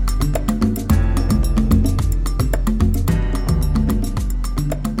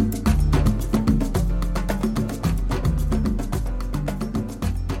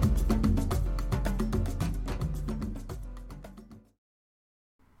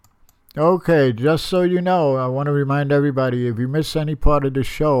 Okay, just so you know, I want to remind everybody, if you miss any part of the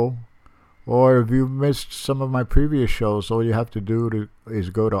show, or if you missed some of my previous shows, all you have to do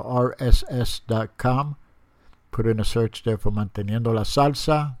is go to rss.com, put in a search there for Manteniendo la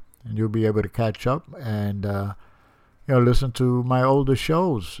Salsa, and you'll be able to catch up and listen to my older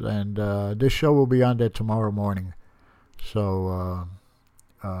shows. And this show will be on there tomorrow morning. So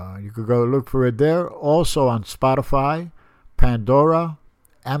you could go look for it there. Also on Spotify, Pandora,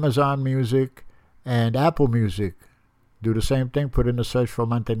 Amazon Music, and Apple Music. Do the same thing. Put in the search for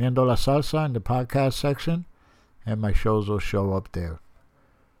Manteniendo la Salsa in the podcast section, and my shows will show up there.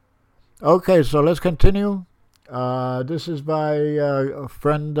 Okay, so let's continue. This is by a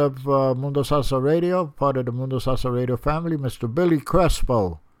friend of Mundo Salsa Radio, part of the Mundo Salsa Radio family, Mr. Billy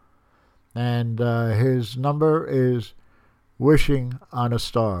Crespo. And his number is Wishing on a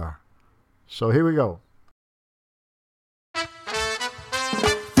Star. So here we go.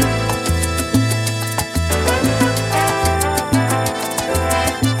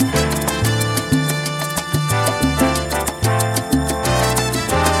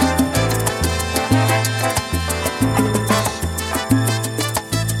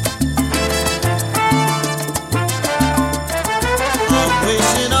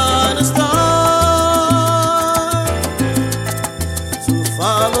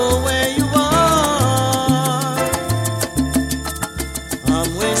 follow where you are.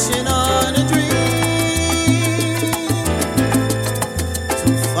 I'm wishing on a dream to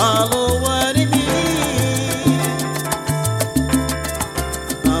follow what it means.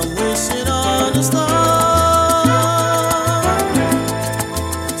 I'm wishing on a star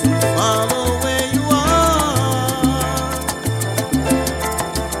to follow where you are.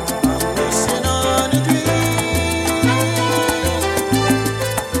 I'm wishing on a dream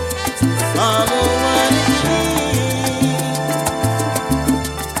to follow what it means.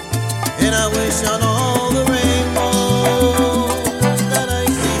 And I wish on all the rainbows that I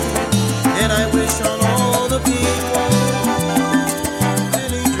see. And I wish on all the people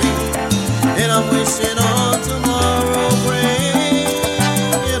really dream. And I'm wishing on tomorrow, praying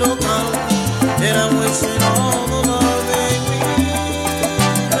it'll come. And I'm wishing all the loving we've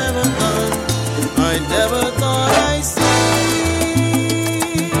ever done. I never thought I'd see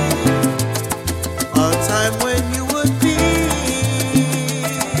a time when you would be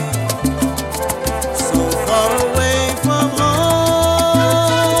so far away from home,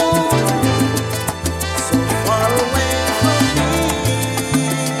 so far away from me.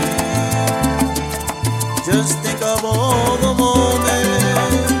 Just think of all the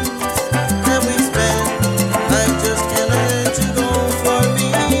moments that we spent. I just can't let you go for me.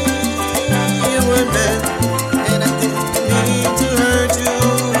 You were meant, and I didn't mean to hurt you.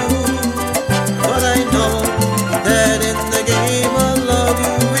 But I know that in the game of love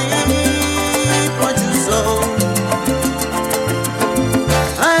you reap what you sow.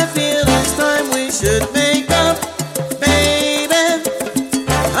 I feel it's time we should make up, baby.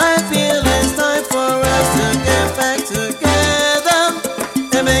 I feel it's time for us to get back together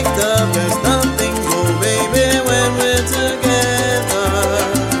and make the best of things, oh baby, when we're together.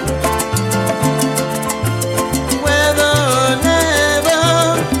 Whether or never,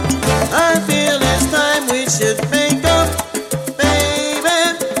 I feel it's time we should make up, baby.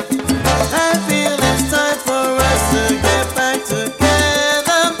 I feel it's time for us to get back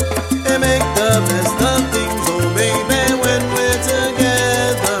together and make the best of things, oh baby, when we're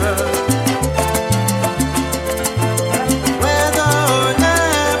together. Whether or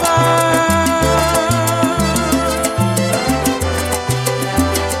never.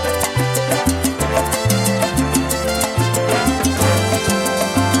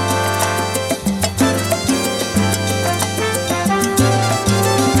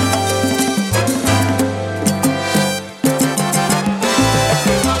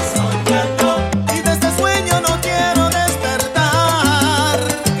 Y de este sueño no quiero despertar.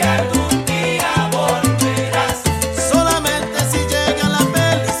 Que algún día volverás. Solamente si llega la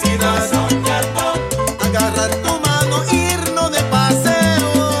felicidad. Soñando. Agarrar tu mano, irnos de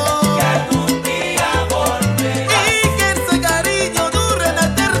paseo. Que algún día volverás. Y que ese cariño dure la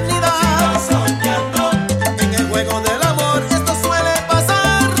eternidad. Soñando. En el juego del amor esto suele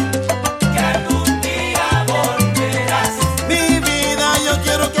pasar. Que algún día volverás. Mi vida, yo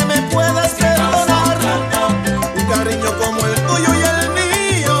quiero que me puedas perdonar. Un cariño como el tuyo y el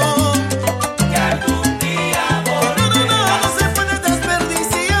mío. Que algún día volverás. No se puede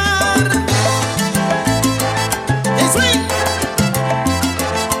desperdiciar. ¡Hey, swing!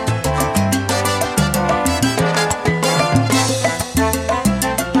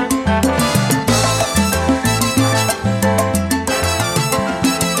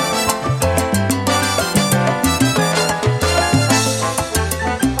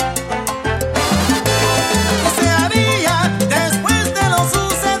 ¿Qué se haría después de lo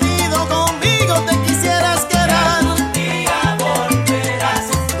sucedido conmigo? Te quisieras quedar. Un día volverás.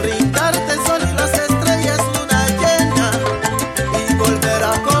 Brindarte el sol y las estrellas, luna llena, y volver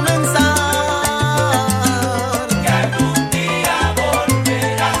a comenzar. Que algún día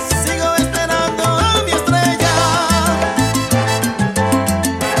volverás. Sigo esperando a mi estrella.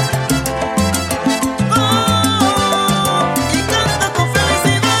 Y canto con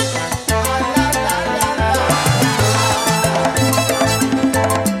felicidad.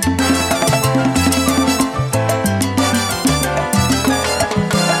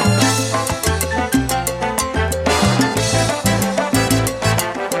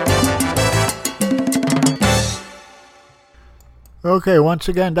 Okay, once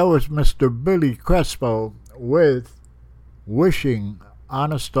again, that was Mr. Billy Crespo with Wishing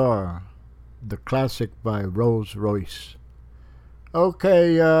on a Star, the classic by Rolls Royce.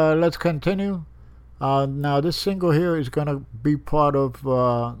 Okay, let's continue. Now, this single here is going to be part of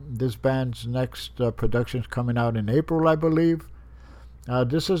this band's next productions coming out in April, I believe.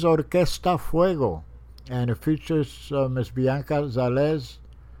 This is Orquesta Fuego, and it features Miss Bianca Zalez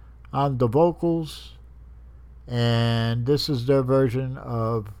on the vocals, And this is their version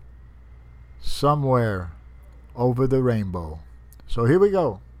of Somewhere Over the Rainbow. So here we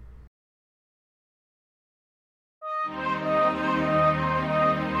go.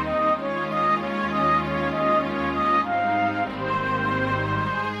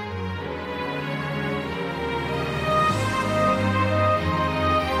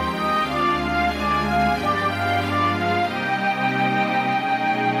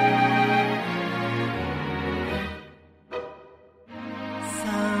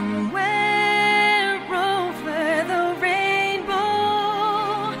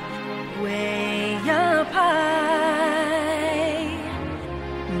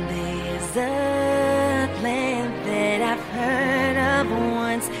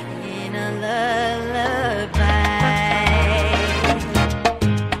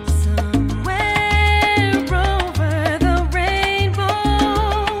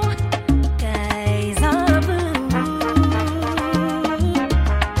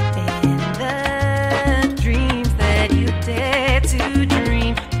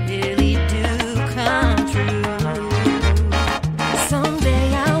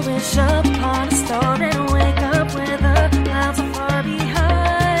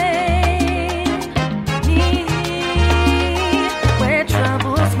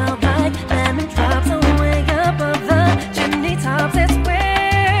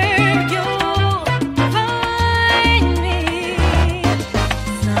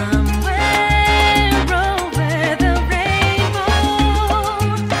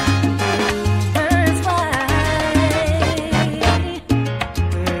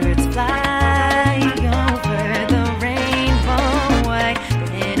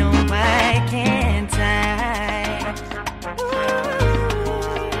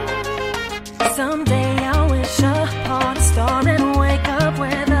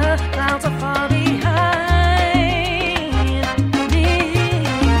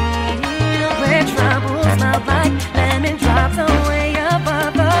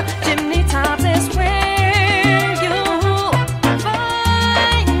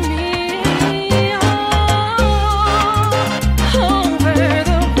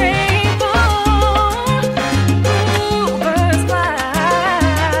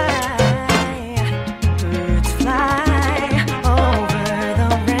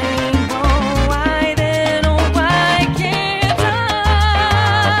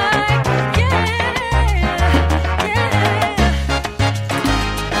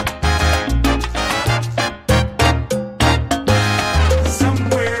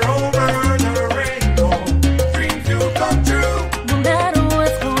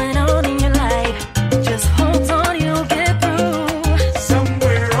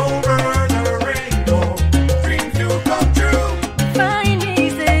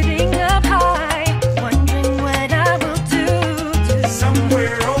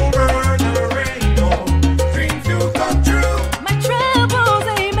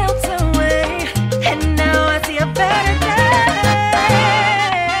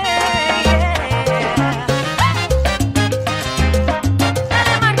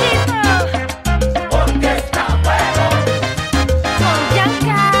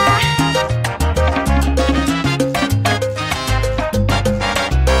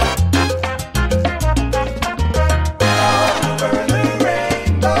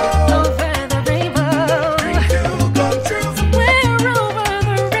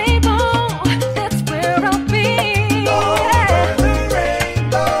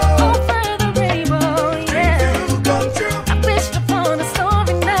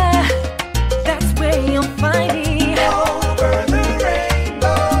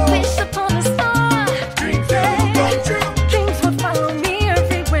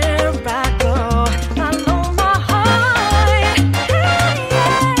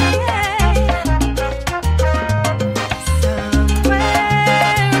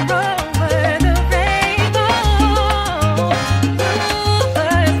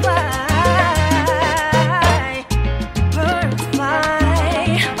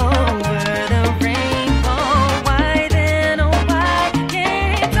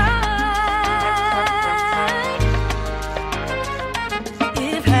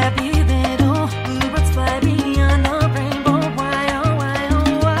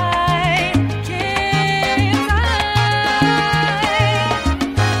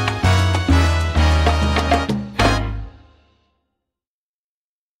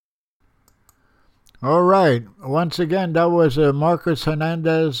 All right. Once again, that was Marcus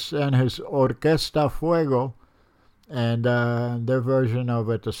Hernandez and his Orquesta Fuego and their version of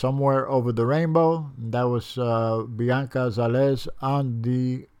it, Somewhere Over the Rainbow. That was Bianca Zales on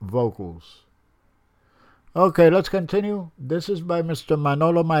the vocals. Okay, let's continue. This is by Mr.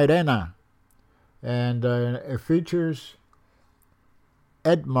 Manolo Mairena, and it features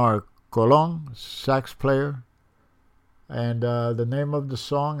Edmar Colon, sax player, and the name of the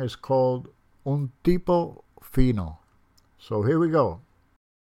song is called Un Tipo Fino. So here we go.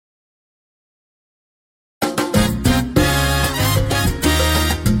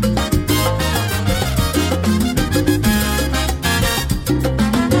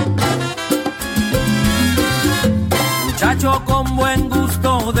 Muchacho con buen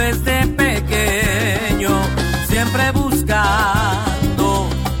gusto desde pequeño, siempre buscando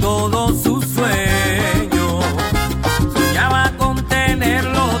todos sus sueños. Soñaba con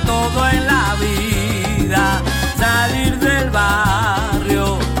tenerlo todo en la vida, salir del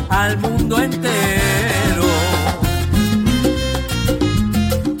barrio al mundo entero.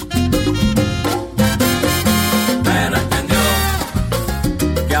 Pero entendió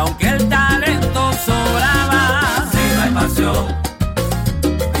que aunque el talento sobraba,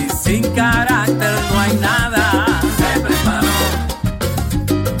 y sin carácter no hay nada, se preparó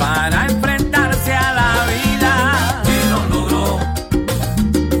para enfrentarse a la vida y lo logró,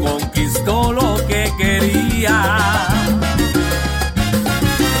 conquistó lo que quería,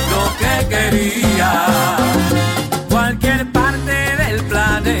 cualquier parte del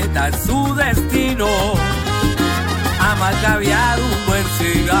planeta es su destino, ama el caviar, un buen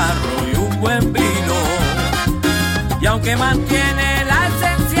cigarro y un buen vino. Y aunque mantiene la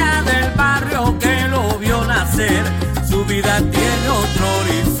esencia del barrio que lo vio nacer, su vida tiene otro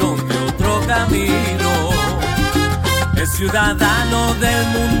horizonte, otro camino. Es ciudadano del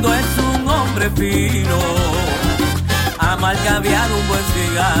mundo, es un hombre fino. Ama el caviar, un buen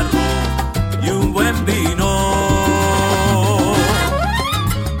cigarro y un buen vino.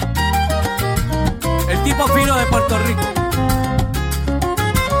 El tipo fino de Puerto Rico,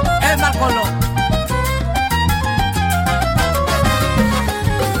 Edmar Colón.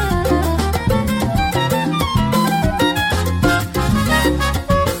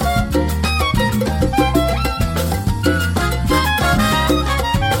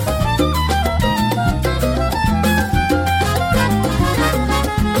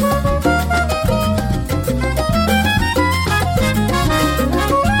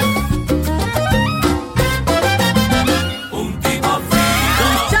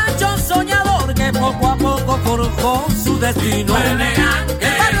 Forjó su destino. Elegante.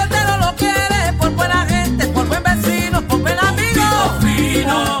 El barrio entero lo quiere por buena gente, por buen vecino, por buen amigo.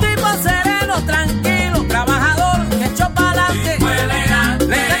 Un tipo sereno, tranquilo, trabajador, que echó pa'lante.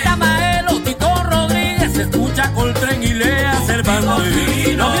 Le canta Maelo, Tito Rodríguez, se escucha Coltrane y Lea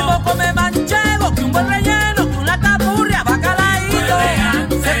Cervantes. Lo mismo come manchego que un buen relleno, que una capurria, bacalaíto.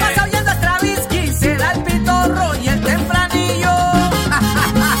 Se pasa oyendo a Stravinsky, se da el pitorro y el tempranillo.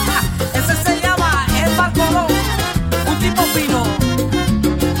 Ese se llama Edmar Colón, un tipo fino,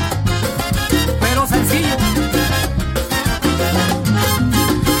 pero sencillo.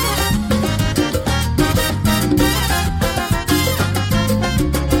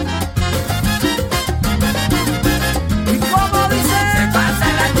 Y como dice, se pasa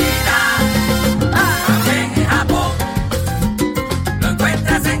en la China, también en Japón, lo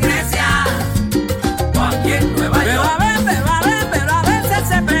encuentras en Grecia o aquí en Nueva York. Pero a veces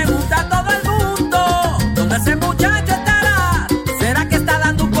se pregunta todo el mundo, ¿dónde ese muchacho estará? ¿Será que está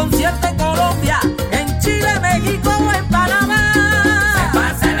dando un concierto en Colombia, en Chile, México o en Panamá? Se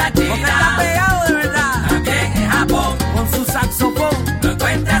pasa en la China, porque está pegado de verdad, también en Japón, con su saxofón. Lo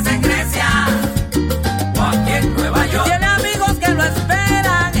encuentras en Grecia o aquí en Nueva York. Tiene amigos que lo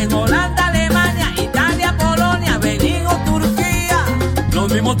esperan en Holanda, Alemania, Italia, Polonia, Benín o Turquía.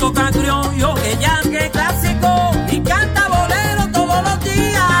 Los mismos tocan criollo que jazz, que clásico, y canta bolero todos los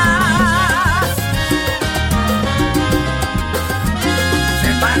días.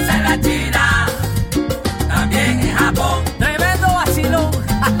 Se pasa en la China, también en Japón. Tremendo vacilón.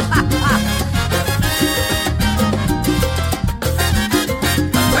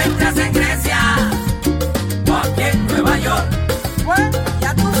 Lo encuentras en Grecia o aquí en Nueva York. Bueno,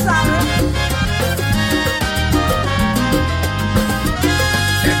 ya tú sabes.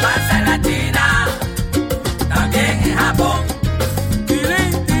 Se pasa en la China, también en Japón.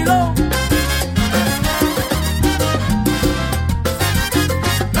 Tilín, tilón.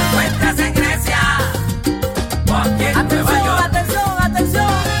 Lo encuentras en Grecia o aquí en Nueva York.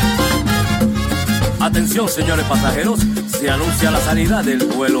 Atención. Atención, señores pasajeros, se anuncia la salida del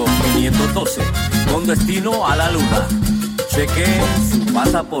vuelo 512 con destino a la Luna. Chequeen su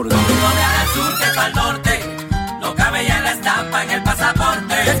pasaporte. Lo mismo viaja al sur que para el norte, no cabe ya en la estampa en el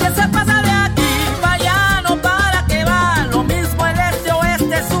pasaporte. Es que se pasa de aquí para allá, no para que va, lo mismo el este,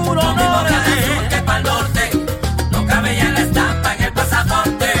 oeste, sur o norte. Lo mismo viaja al sur que para el norte,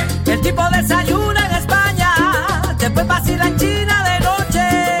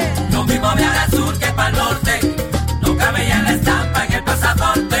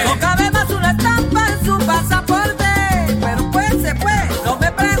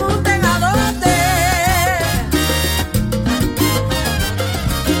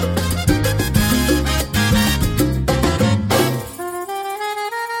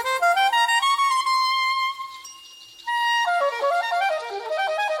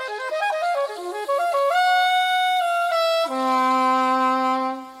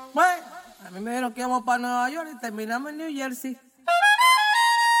 choqueamos para Nueva York y terminamos en New Jersey.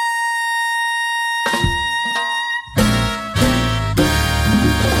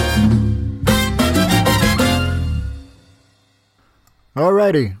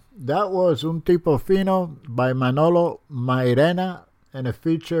 Alrighty, that was Un Tipo Fino by Manolo Mairena, and it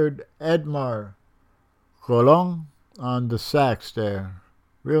featured Edmar Colon on the sax there.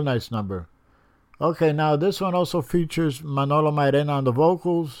 Real nice number. Okay, now this one also features Manolo Mairena on the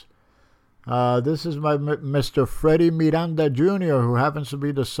vocals. This is by Mr. Freddie Miranda Jr., who happens to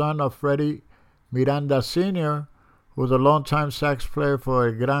be the son of Freddie Miranda Sr., who's a longtime sax player for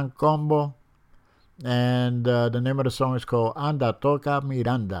El Gran Combo. And the name of the song is called Anda Toca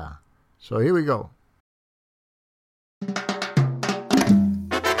Miranda. So here we go.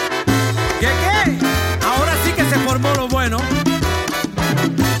 ¿Qué? Ahora sí que se formó lo bueno.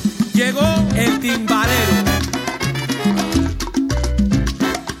 Llegó el timbalero.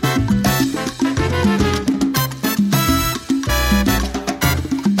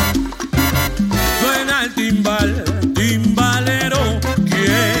 Suena el timbal, timbalero.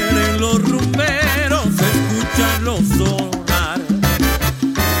 Quieren los rumberos escucharlo sonar.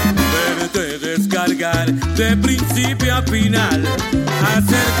 Verte descargar de principio a final.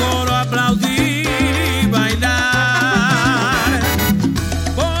 Hacer coro, aplaudir y bailar.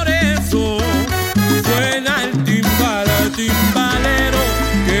 Por eso suena el timbal, timbalero,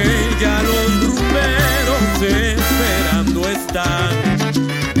 que ya los rumberos esperando están.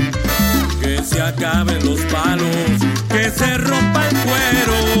 Que se acaben los palos, que se rompa el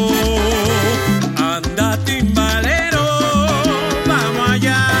cuero. Anda timbalero, vamos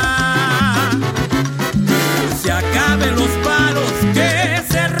allá. Que se acaben los palos, que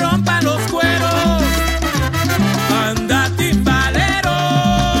se rompan los cueros. Anda timbalero,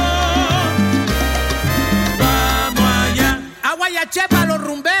 vamos allá. Agua y achepa los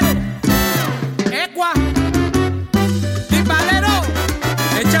rumberos. Ecua, timbalero,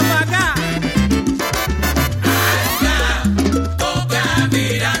 echa pa' acá. Toca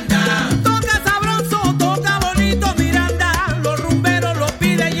Miranda, toca sabroso, toca bonito Miranda. Los rumberos lo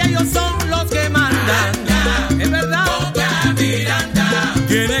piden y ellos son los que mandan. Es verdad. Toca Miranda.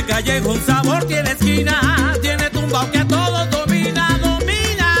 Tiene callejón, sabor, tiene esquina, tiene tumbao que a todos domina,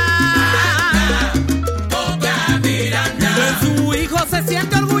 domina. Toca Miranda. De su hijo se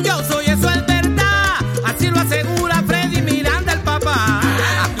siente orgulloso y eso es verdad. Así lo asegura Freddy Miranda, el papá.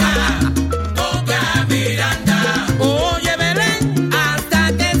 Toca Miranda. Oye Belén,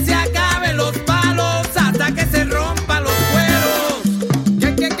 hasta que se acaben los palos, hasta que se rompan los cueros.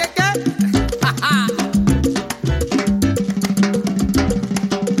 ¿Qué?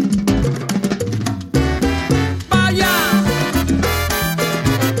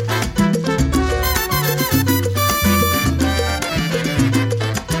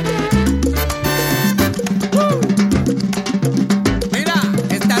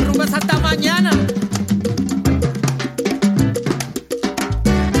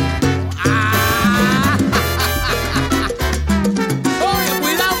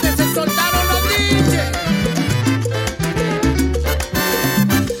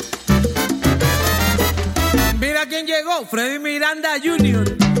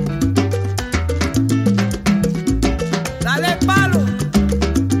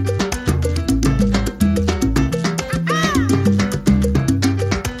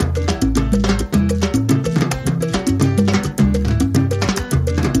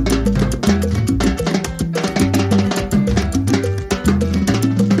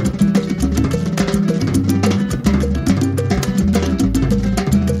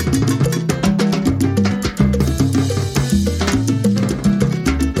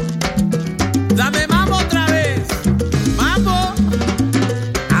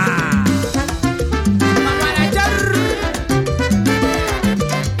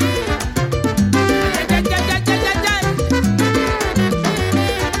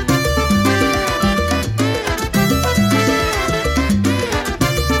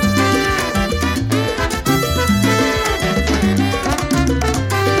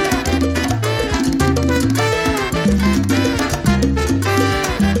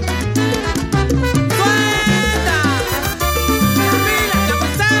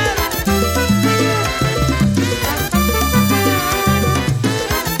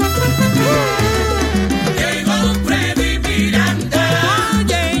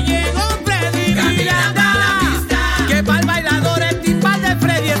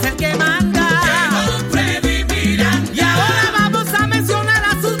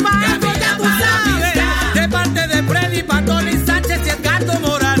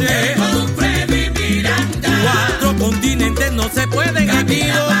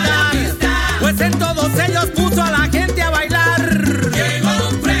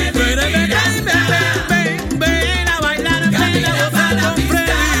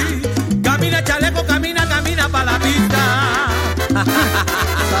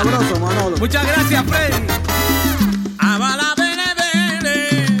 Muchas gracias, Freddy. Abala, bele, bele,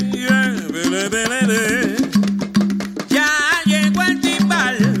 yeah, bele, bele, bele. Ya llegó el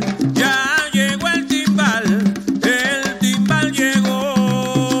timbal, ya llegó el timbal llegó.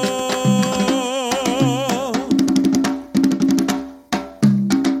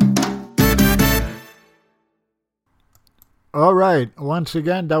 All right, once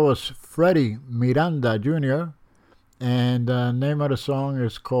again, that was Freddie Miranda Jr., and the name of the song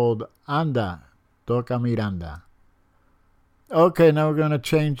is called Anda, Toca Miranda. Okay, now we're going to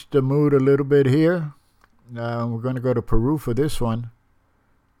change the mood a little bit here. We're going to go to Peru for this one.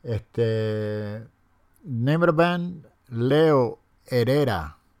 Name of the band, Leo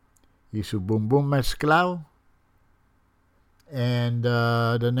Herrera y su Boom Boom Mezclado. And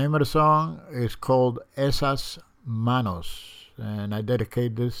the name of the song is called Esas Manos. And I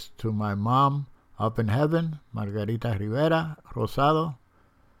dedicate this to my mom up in heaven, Margarita Rivera Rosado.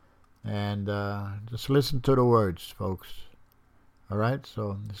 And just listen to the words, folks. All right,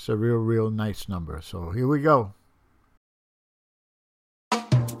 so it's a real nice number. So here we go.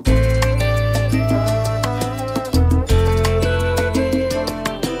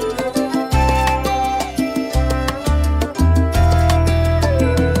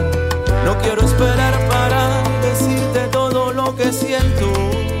 No quiero esperar para decirte todo lo que siento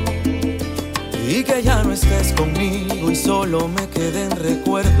y que ya no estés conmigo y solo me queden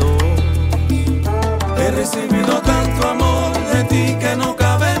recuerdos. He recibido tanto amor de ti que no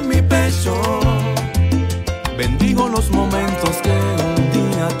cabe en mi pecho. Bendigo los momentos que un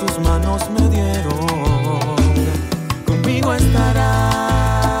día tus manos me dieron. Conmigo estarás,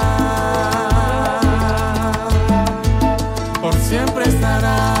 por siempre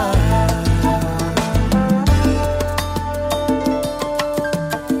estarás.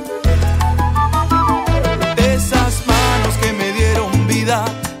 Esas manos que me dieron vida,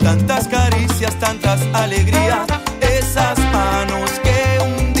 tantas caricias, tantas alegrías. Esas manos que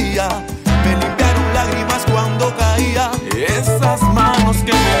un día me limpiaron lágrimas cuando caía. Esas manos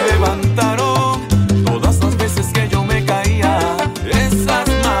que me levantaron todas las veces que yo me caía. Esas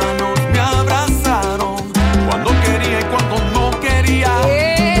manos me abrazaron cuando quería y cuando no quería.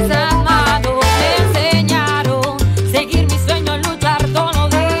 Esas manos me enseñaron seguir mi sueño, luchar todos los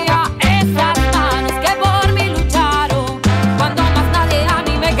días. Esas manos que por mí lucharon cuando más nadie a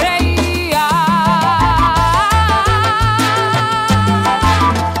mí me creía.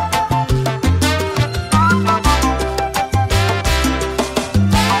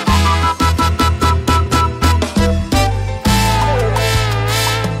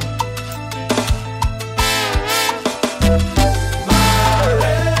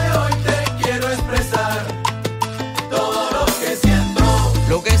 Hoy te quiero expresar todo lo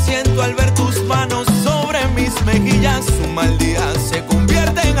que siento al ver tus manos sobre mis mejillas. Un mal día se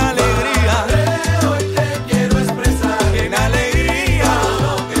convierte en alegría. Hoy te quiero expresar en alegría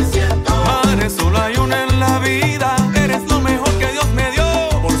todo lo que siento. Madre, solo hay una en la vida. Eres lo mejor que Dios me dio.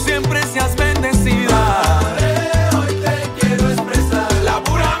 Por siempre seas bendecida. Hoy te quiero expresar la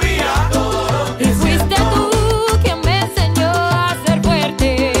pura mía. Y fuiste tú quien me enseñó a ser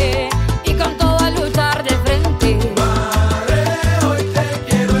fuerte y con todo a luchar de frente. Hoy te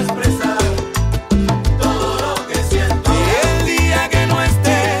quiero expresar todo lo que siento. Y el día que no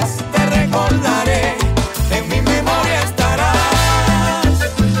estés te recordaré, en mi memoria estarás.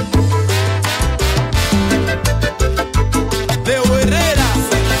 Leo Herrera.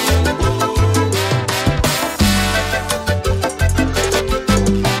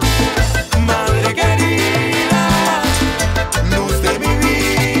 Madre querida, luz de mi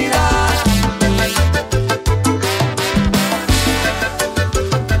vida.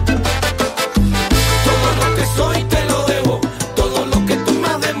 Todo lo que soy te lo debo. Todo lo que tú me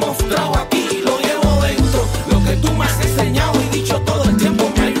has demostrado aquí lo llevo dentro. Lo que tú me has enseñado y dicho todo el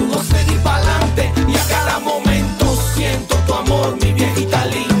tiempo me ayudó a seguir para adelante. Y a cada momento siento tu amor, mi viejita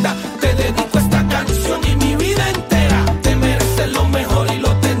linda. Te dedico esta canción y mi vida entera. Te mereces lo mejor y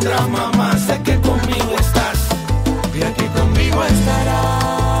lo tendrás, mamá. Sé que conmigo estás y aquí conmigo estarás.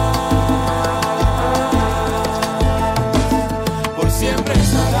 Por siempre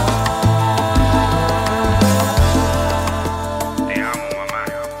estarás. Te amo, mamá.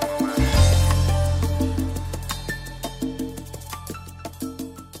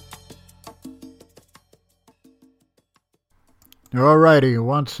 Alrighty,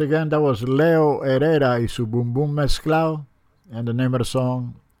 once again, that was Leo Herrera y su Boom Boom Mezclado, and the name of the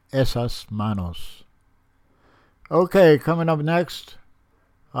song, Esas Manos. Okay, coming up next,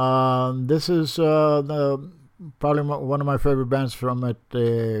 this is probably one of my favorite bands from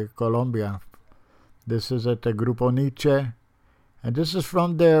Colombia. This is at the Grupo Nietzsche, And this is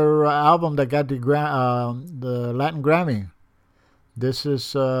from their album that got the Latin Grammy. This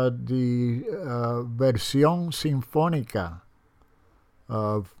is the Versión Sinfónica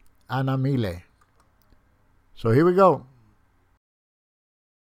of Ana Mile. So here we go.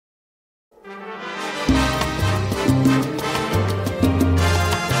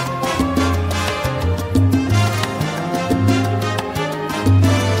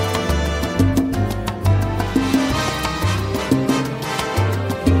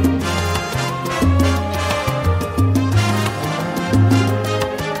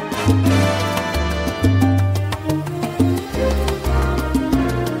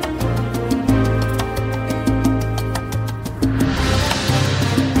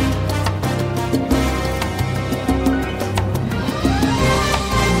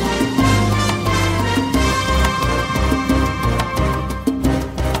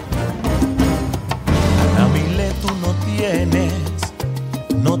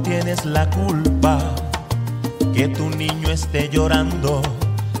 La culpa que tu niño esté llorando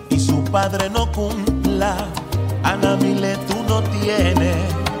y su padre no cumpla. Ana Mile, tú no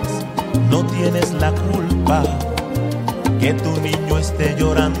tienes la culpa que tu niño esté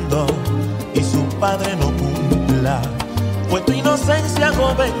llorando y su padre no cumpla. Fue tu inocencia,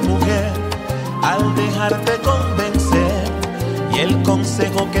 joven mujer, al dejarte convencer, y el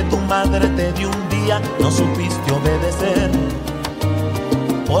consejo que tu madre te dio un día no supiste obedecer.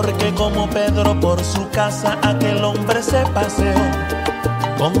 Porque como Pedro por su casa aquel hombre se paseó,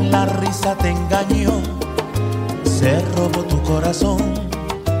 con la risa te engañó, se robó tu corazón.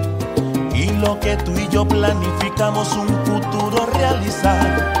 Y lo que tú y yo planificamos un futuro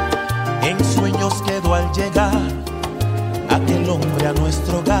realizar, en sueños quedó al llegar aquel hombre a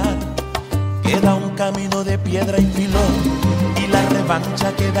nuestro hogar. Queda un camino de piedra y filón, y la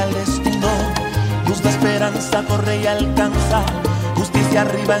revancha queda al destino. Luz de esperanza corre y alcanza, justicia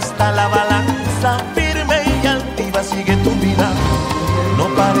arriba está la balanza, firme y altiva sigue tu vida. No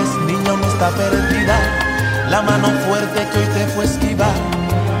pares, niña, no está perdida. La mano fuerte que hoy te fue esquiva,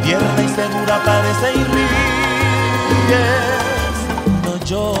 tierna y segura parece y ríes. No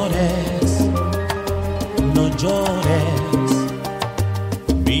llores, no llores,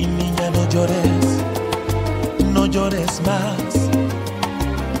 mi niña, no llores, no llores más,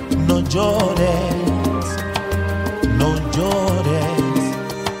 no llores, no llores,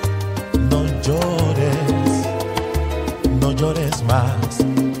 no llores, no llores más.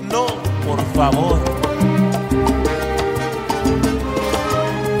 No, por favor.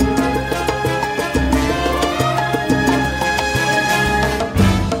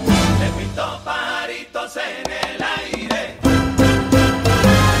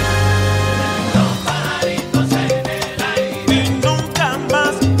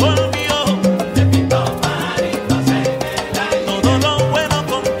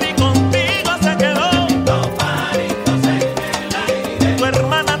 Tu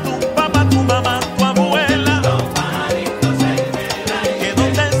hermana, tu papá, tu mamá, tu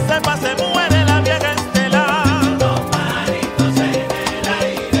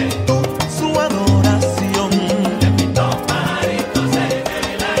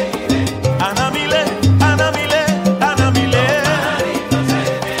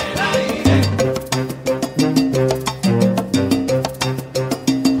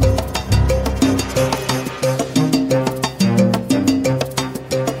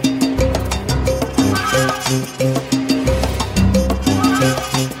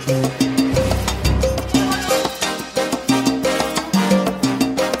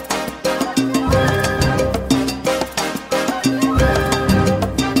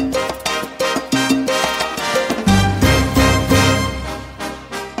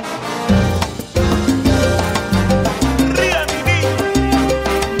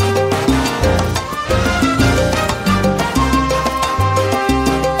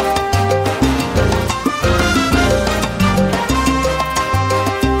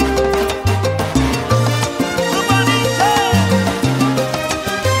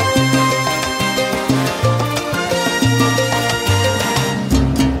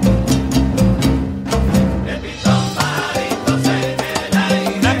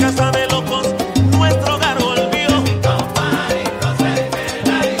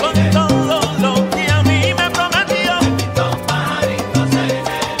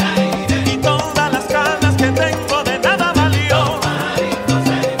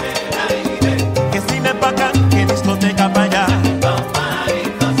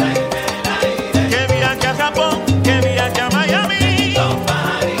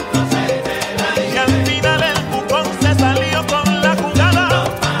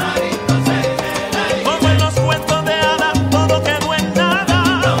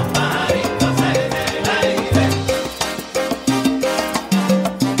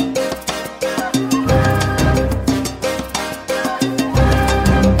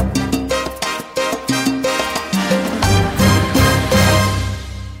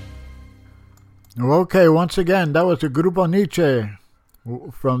Okay, once again, that was the Grupo Nietzsche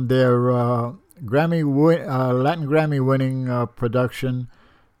from their Latin Grammy winning production,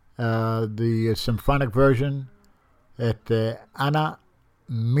 the symphonic version, Ana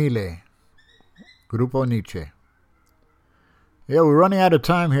Mile, Grupo Nietzsche. Yeah, we're running out of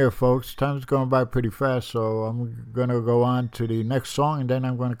time here, folks. Time's going by pretty fast, so I'm going to go on to the next song, and then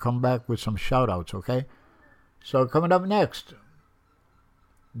I'm going to come back with some shout-outs, okay? So coming up next,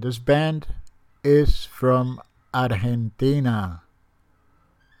 this band is from Argentina,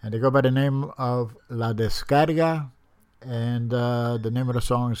 and they go by the name of La Descarga, and the name of the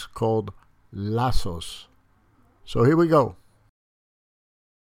song is called Lazos. So here we go.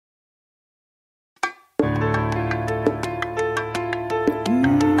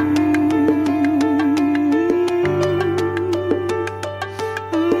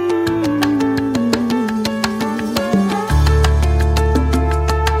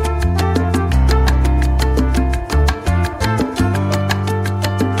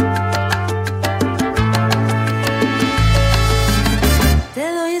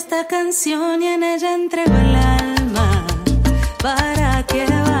 Canción y en ella entrego el alma para que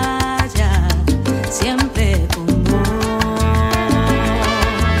vaya siempre con vos.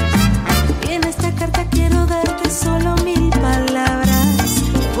 Y en esta carta quiero darte solo 1000 palabras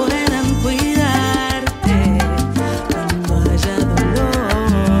puedan cuidarte cuando haya dolor.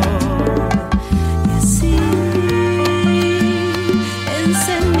 Y así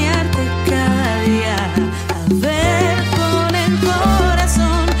enseñarte cada día a ver con el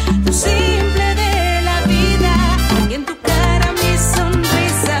corazón simple de la vida, y en tu cara mi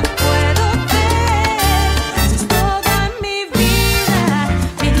sonrisa puedo ver. Sos toda mi vida,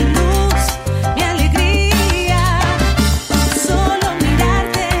 mi luz, mi alegría. Solo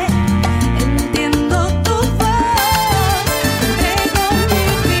mirarte entiendo tu voz. Entrego mi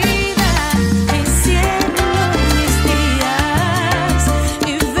vida, mi cielo, mis días, y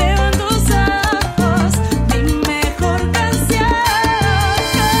veo en tus ojos mi mejor canción.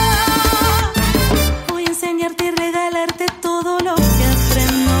 Voy a enseñarte y regalarte todo lo que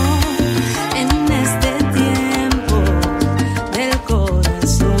aprendo en este tiempo del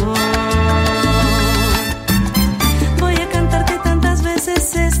corazón. Voy a cantarte tantas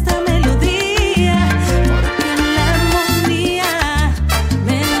veces esta melodía, porque la armonía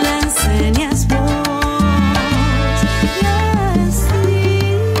me la enseñas vos. Y así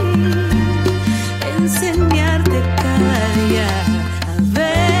enseñarte cada día a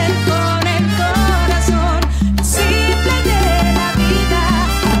ver con el corazón lo simple de la vida,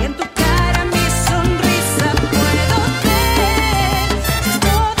 y en tu cara mi sonrisa puedo ver. Sos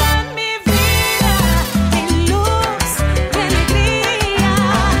toda mi vida, mi luz, mi alegría.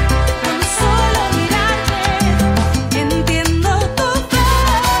 Con solo mirarte entiendo tu voz.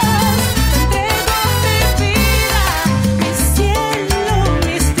 Te entrego mi vida, mi cielo,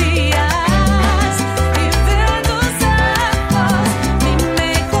 mis días, y veo en tus ojos mi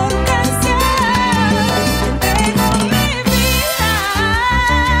mejor canción. Te entrego mi vida.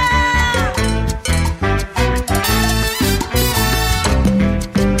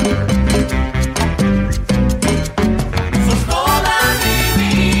 Sos toda mi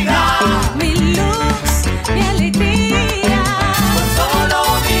vida, mi luz, mi alegría. Con solo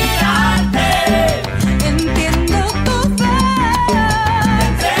mirarte entiendo tu voz.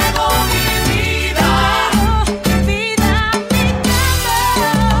 Te entrego mi vida, mi vida, mi canto,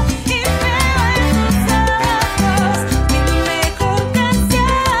 y veo en tus ojos mi mejor canción.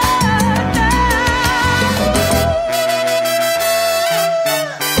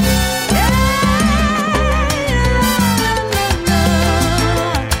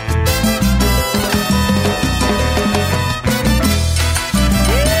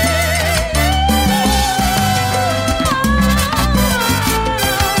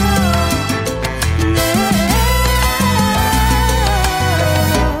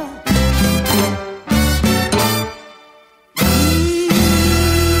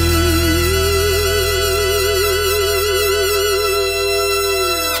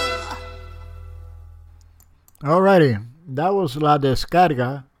 Alrighty, that was La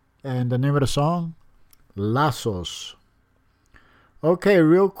Descarga, and the name of the song, Lazos. Okay,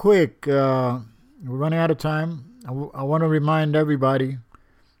 real quick, we're running out of time. I want to remind everybody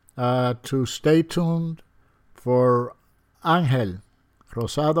to stay tuned for Ángel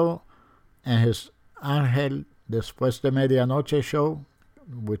Rosado and his Ángel Después de Medianoche show,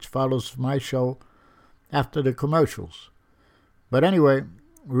 which follows my show after the commercials. But anyway,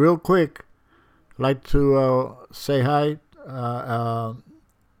 real quick, I'd like to say hi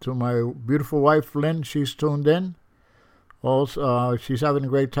to my beautiful wife, Lynn. She's tuned in. Also, she's having a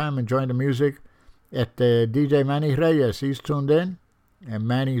great time enjoying the music. DJ Manny Reyes, he's tuned in, and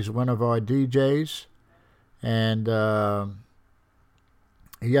Manny's one of our DJs, and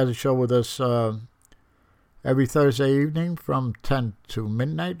he has a show with us every Thursday evening from 10 to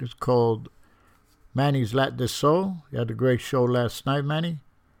midnight. It's called Manny's Lat de Soul. You had a great show last night, Manny.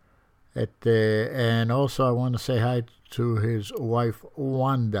 And also I want to say hi to his wife,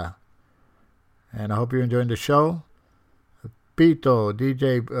 Wanda. And I hope you're enjoying the show. Pito,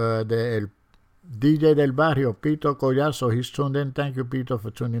 DJ del Barrio, Pito Collazo, he's tuned in. Thank you, Pito,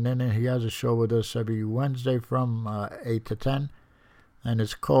 for tuning in. And he has a show with us every Wednesday from 8 to 10. And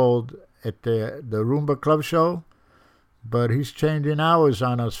it's called the Rumba Club Show. But he's changing hours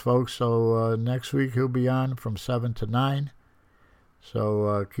on us, folks. So next week he'll be on from 7 to 9.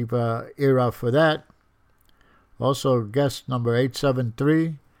 So keep an ear out for that. Also, guest number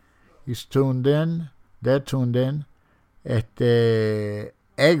 873. He's tuned in. They're tuned in.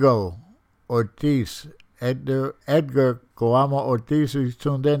 Ego Ortiz. Edgar Coamo Ortiz. He's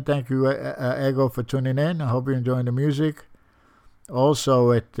tuned in. Thank you, Ego, for tuning in. I hope you're enjoying the music.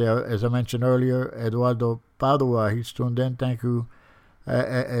 Also, as I mentioned earlier, Eduardo Padua, he's tuned in. Thank you,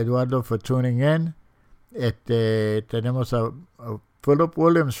 Eduardo, for tuning in. Tenemos a Philip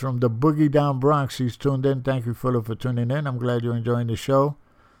Williams from the Boogie Down Bronx. He's tuned in. Thank you, Philip, for tuning in. I'm glad you're enjoying the show.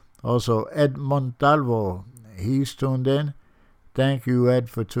 Also, Ed Montalvo, he's tuned in. Thank you, Ed,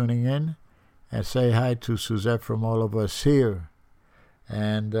 for tuning in. And say hi to Suzette from all of us here.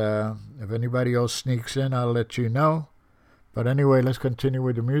 And if anybody else sneaks in, I'll let you know. But anyway, let's continue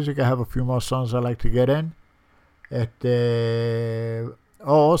with the music. I have a few more songs I'd like to get in.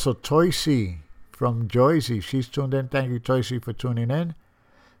 Also, Toysy from Joycey. She's tuned in. Thank you, Toysy, for tuning in.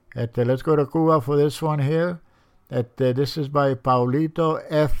 Let's go to Cuba for this one here. This is by Paulito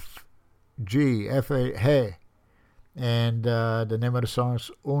F.G. F.A. And the name of the song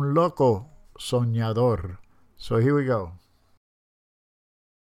is Un Loco Soñador. So here we go.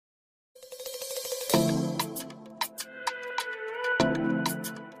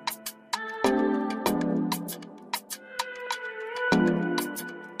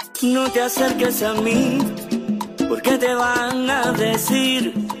 No te acerques a mí, porque te van a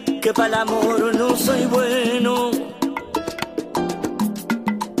decir que para el amor no soy bueno,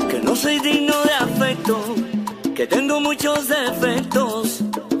 que no soy digno de afecto, que tengo muchos defectos,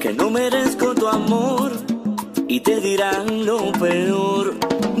 que no merezco tu amor y te dirán lo peor.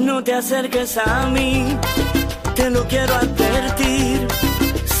 No te acerques a mí, te lo quiero advertir.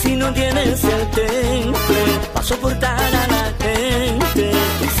 Si no tienes el temple para soportar a la gente,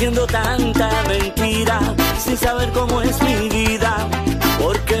 diciendo tanta mentira sin saber cómo es mi vida,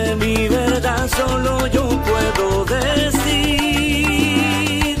 porque mi verdad solo yo puedo decir.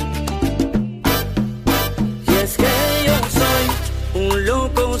 Y es que yo soy un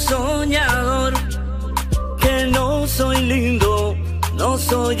loco soñador, que no soy lindo, no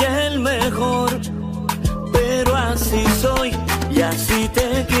soy el mejor, pero así soy. Y así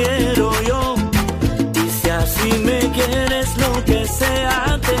te quiero yo, y si así me quieres, lo que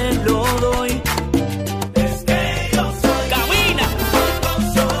sea te lo doy. Es que yo soy Camina. Un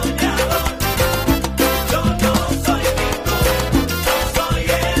soñador, yo no soy lindo, no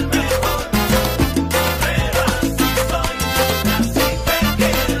soy el mejor, pero así soy, así te quiero yo, y si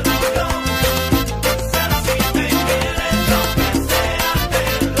así me quieres, lo que sea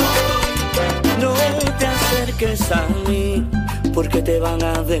te lo doy. No te acerques a mí, porque te van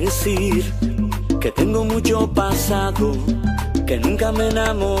a decir que tengo mucho pasado, que nunca me he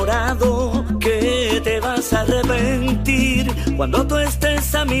enamorado, que te vas a arrepentir cuando tú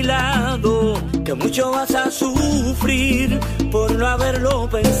estés a mi lado, que mucho vas a sufrir por no haberlo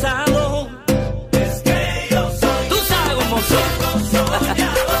pensado. Es que yo soy, tú sabes cómo soy.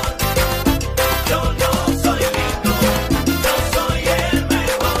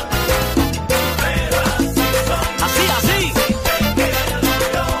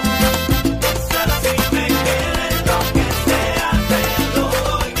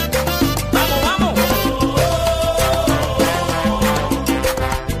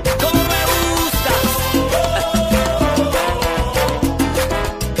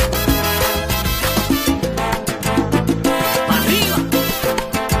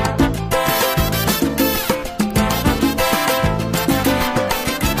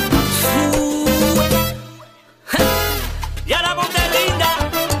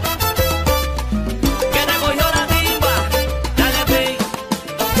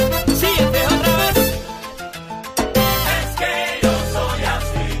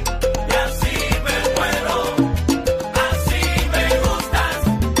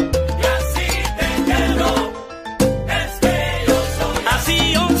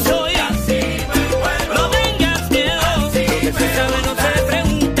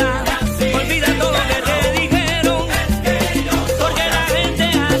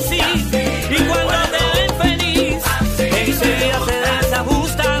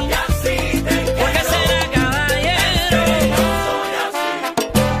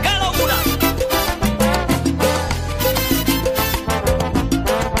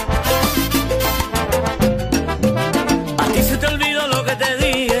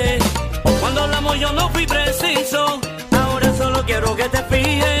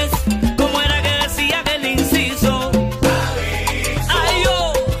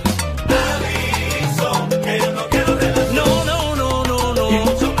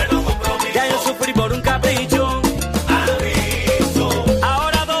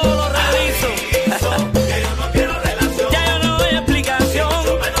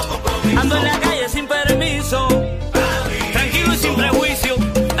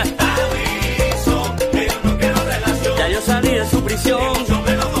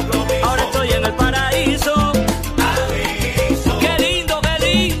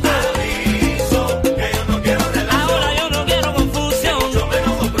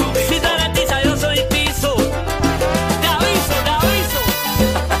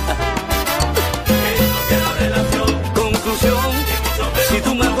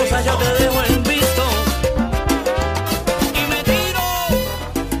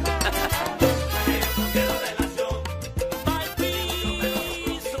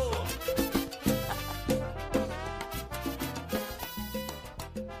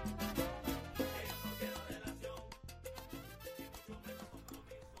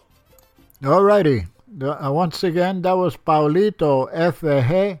 Alrighty. Once again, that was Paulito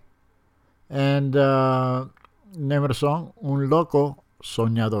FG and name of the song, Un Loco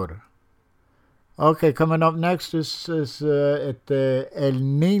Soñador. Okay, coming up next is El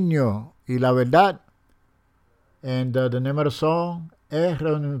Niño y la Verdad. And the name of the song, He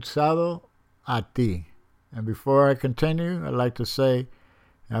Renunciado a Ti. And before I continue, I'd like to say,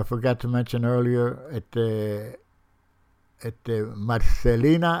 I forgot to mention earlier,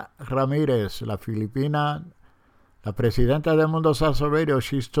 Marcelina Ramírez, la filipina, la presidenta del Mundo Salsa Radio,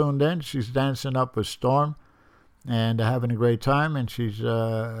 she's tuned in. She's dancing up a storm and having a great time. And she's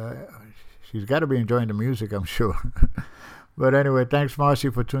got to be enjoying the music, I'm sure. But anyway, thanks,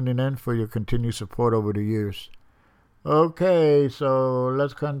 Marcy, for tuning in, for your continued support over the years. Okay, so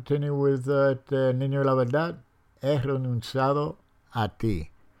let's continue with Niño y la Verdad, He Renunciado a Ti.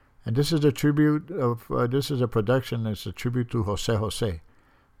 And this is a tribute of, this is a production, it's a tribute to Jose Jose.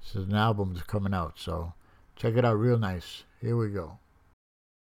 This is an album that's coming out, so check it out, real nice. Here we go.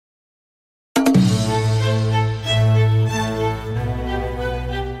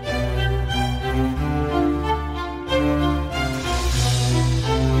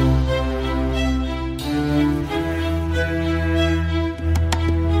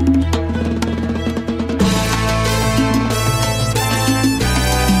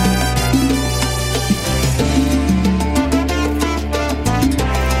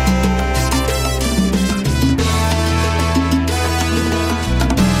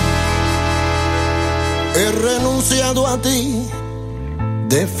 He renunciado a ti,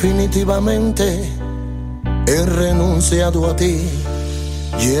 definitivamente he renunciado a ti.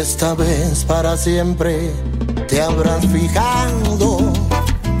 Y esta vez para siempre te habrás fijado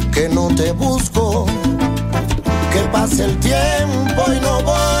que no te busco, que pase el tiempo y no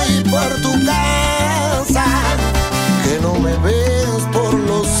voy por tu casa, que no me ves por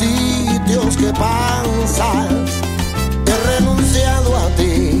los sitios que pasas. He renunciado a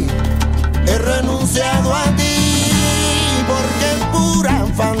ti. He renunciado a ti porque es pura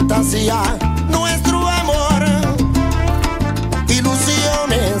fantasía nuestro amor,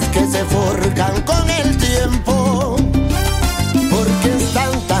 ilusiones que se forjan con el tiempo, porque es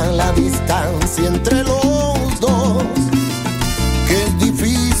tanta la distancia entre los dos que es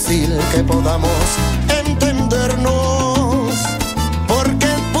difícil que podamos entendernos, porque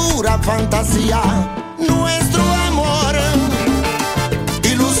es pura fantasía nuestro amor,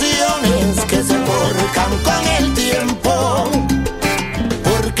 que se forjan con el tiempo,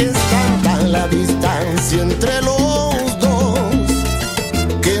 porque es tanta la distancia entre los dos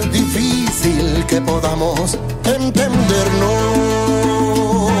que es difícil que podamos entendernos.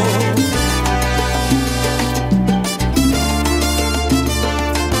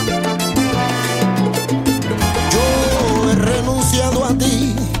 Yo he renunciado a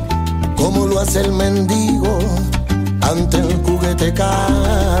ti como lo hace el mendigo ante el juguete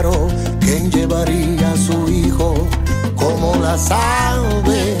caro. ¿Quién llevaría a su hijo como las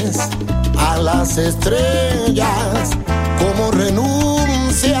aves a las estrellas? ¿Cómo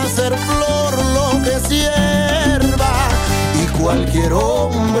renuncia a ser flor lo que es hierba? Y cualquier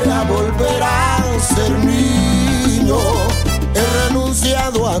hombre a volver a ser niño. He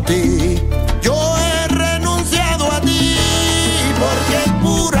renunciado a ti, yo he renunciado a ti, porque es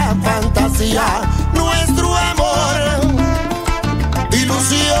pura fantasía nuestro amor,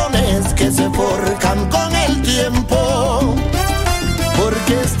 ilusiones que se forjan con el tiempo,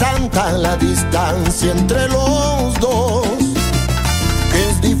 porque es tanta la distancia entre los dos que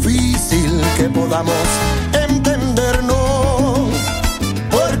es difícil que podamos entendernos,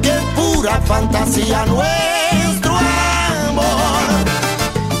 porque es pura fantasía nuestro amor,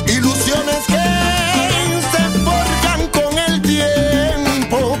 ilusiones que se forjan con el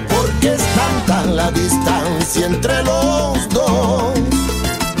tiempo, porque es tanta la distancia entre los dos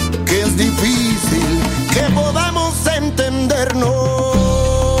que es difícil que podamos entendernos.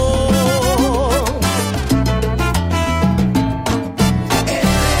 He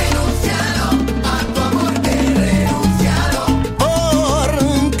renunciado a tu amor, he renunciado,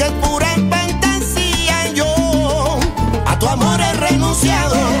 porque es pura fantasía. Yo a tu amor he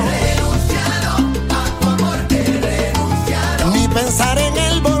renunciado. He renunciado a tu amor, he renunciado. Ni pensar en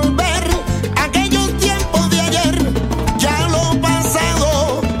el volver aquellos tiempos de ayer. Ya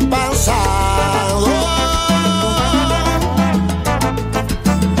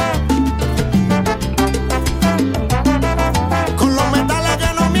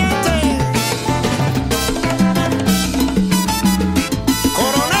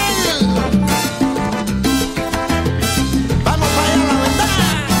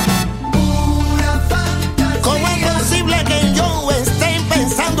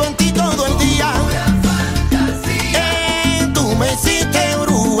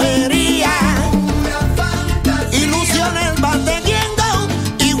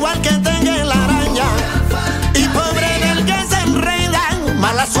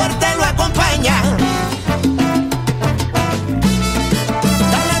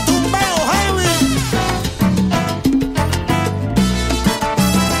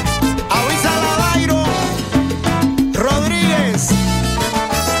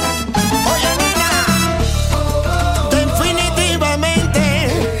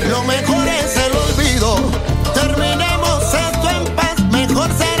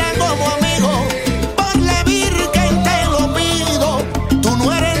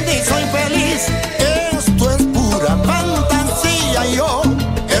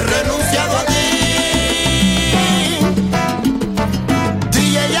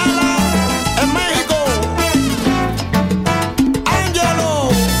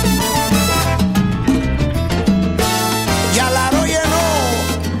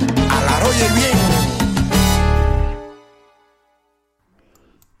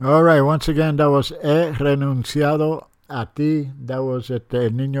All right, once again, that was He Renunciado a Ti. That was El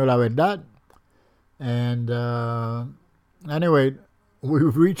Niño La Verdad. And anyway,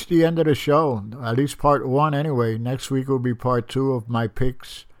 we've reached the end of the show, at least part one anyway. Next week will be part two of my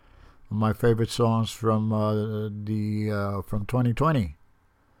picks, my favorite songs from 2020.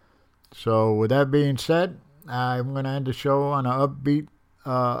 So with that being said, I'm going to end the show on an upbeat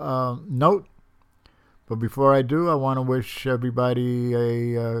note. But before I do, I want to wish everybody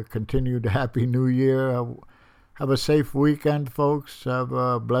a continued happy new year. Have a safe weekend, folks. Have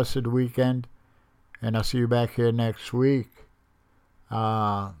a blessed weekend. And I'll see you back here next week.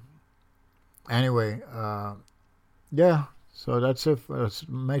 Anyway, yeah. So that's it.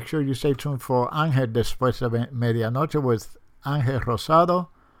 Make sure you stay tuned for Ángel Después de Medianoche with Ángel Rosado.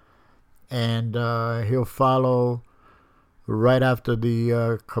 And he'll follow right after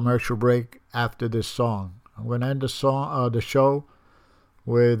the commercial break after this song. I'm going to end the show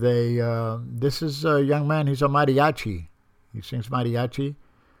with this is a young man. He's a mariachi. He sings mariachi.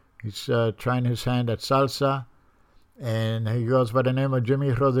 He's trying his hand at salsa. And he goes by the name of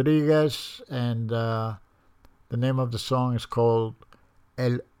Jimmy Rodriguez. And the name of the song is called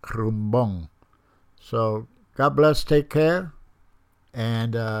El Rumbón. So God bless, take care.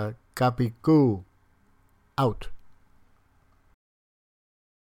 And Capicu out.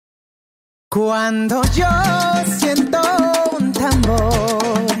 Cuando yo siento un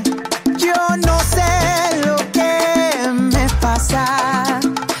tambor, yo no sé lo que me pasa.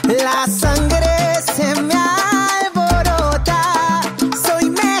 La sangre se me alborota. Soy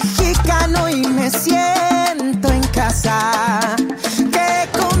mexicano y me siento en casa. Que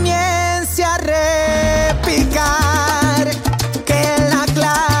comience a repicar, que la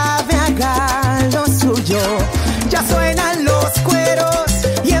clave haga lo suyo. Ya suenan los cueros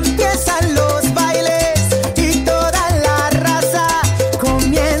y empiezan los bailes y toda la raza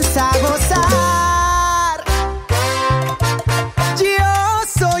comienza a gozar. Yo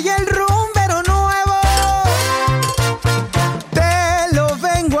soy el rumbero nuevo, te lo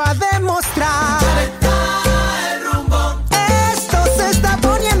vengo a demostrar. Esto se está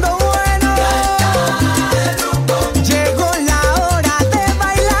poniendo bueno. Llegó la hora de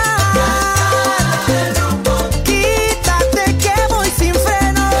bailar. Quítate que voy sin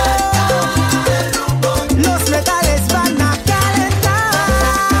freno. Los metales van a calentar.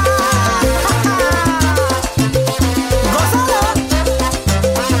 Gózalo.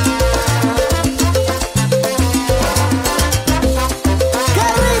 ¡Qué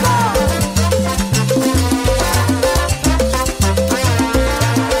rico!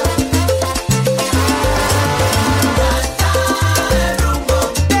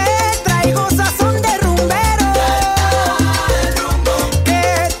 Te traigo sazón de rumbero que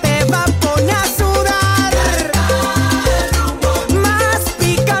te va a poner a sudar. Más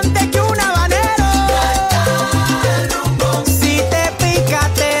picante que un habanero. Si te pica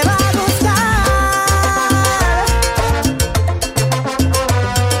te va a gustar.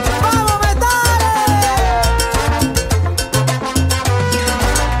 ¡Vamos, metales!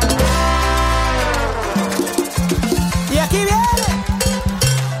 Y aquí viene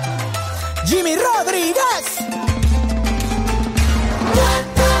Jimmy Rodríguez.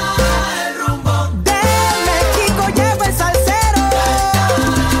 De México llegó el salsero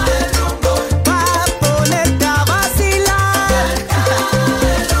pa' ponerte a vacilar.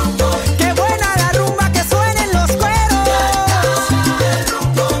 Qué buena la rumba que suena en los cueros.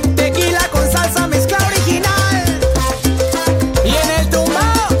 Tequila con salsa mezcla original. Y en el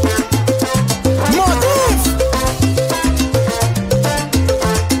tumbao, motif.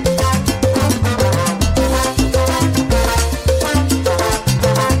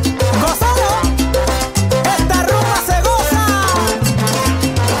 Gózalo, esta rumba se goza.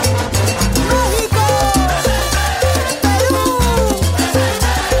 México, Perú,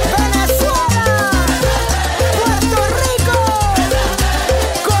 Venezuela, Puerto Rico,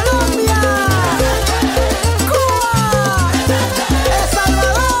 Colombia, Cuba, El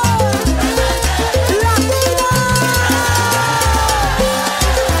Salvador, Latina.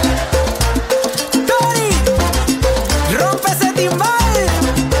 Tori, rompe ese timbal.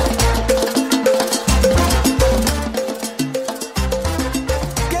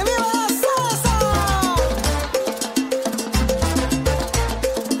 ¡Que viva la salsa!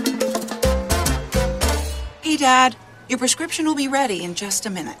 Hey, Dad, your prescription will be ready in just a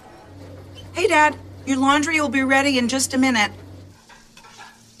minute. Hey, Dad, your laundry will be ready in just a minute.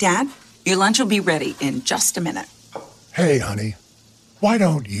 Dad, your lunch will be ready in just a minute. Hey, honey, why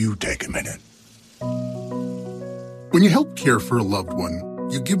don't you take a minute? When you help care for a loved one,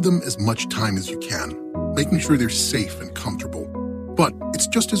 you give them as much time as you can, making sure they're safe and comfortable. But it's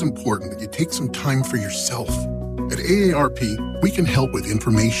just as important that you take some time for yourself. At AARP, we can help with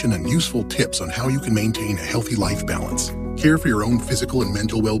information and useful tips on how you can maintain a healthy life balance, care for your own physical and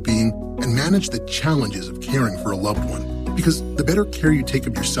mental well-being, and manage the challenges of caring for a loved one. Because the better care you take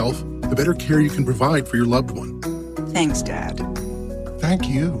of yourself, the better care you can provide for your loved one. Thanks, Dad. Thank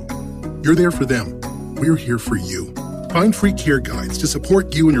you. You're there for them. We're here for you. Find free care guides to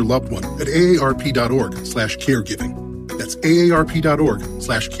support you and your loved one at aarp.org/caregiving. That's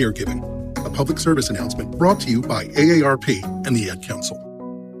aarp.org/caregiving. A public service announcement brought to you by AARP and the Ad Council.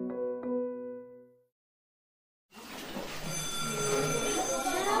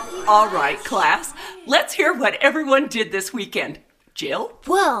 All right, class. Let's hear what everyone did this weekend. Jill?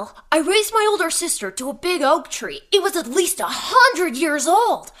 Well, I raised my older sister to a big oak tree. It was at least 100 years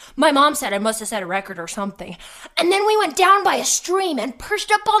old. My mom said I must have set a record or something. And then we went down by a stream and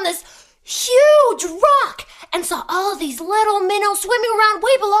perched up on this huge rock and saw all these little minnows swimming around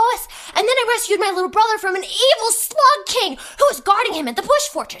way below us. And then I rescued my little brother from an evil slug king who was guarding him at the bush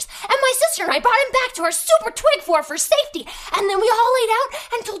fortress. And my sister and I brought him back to our super twig fort for safety. And then we all laid out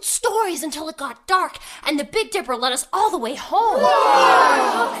and told stories until it got dark. And the Big Dipper led us all the way home.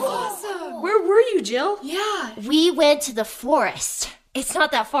 Wow. Awesome. Where were you, Jill? Yeah. We went to the forest. It's not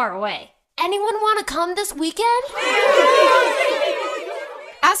that far away. Anyone want to come this weekend?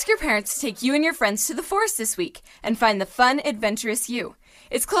 Ask your parents to take you and your friends to the forest this week and find the fun, adventurous you.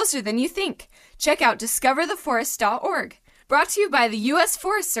 It's closer than you think. Check out discovertheforest.org. Brought to you by the U.S.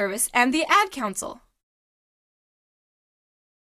 Forest Service and the Ad Council.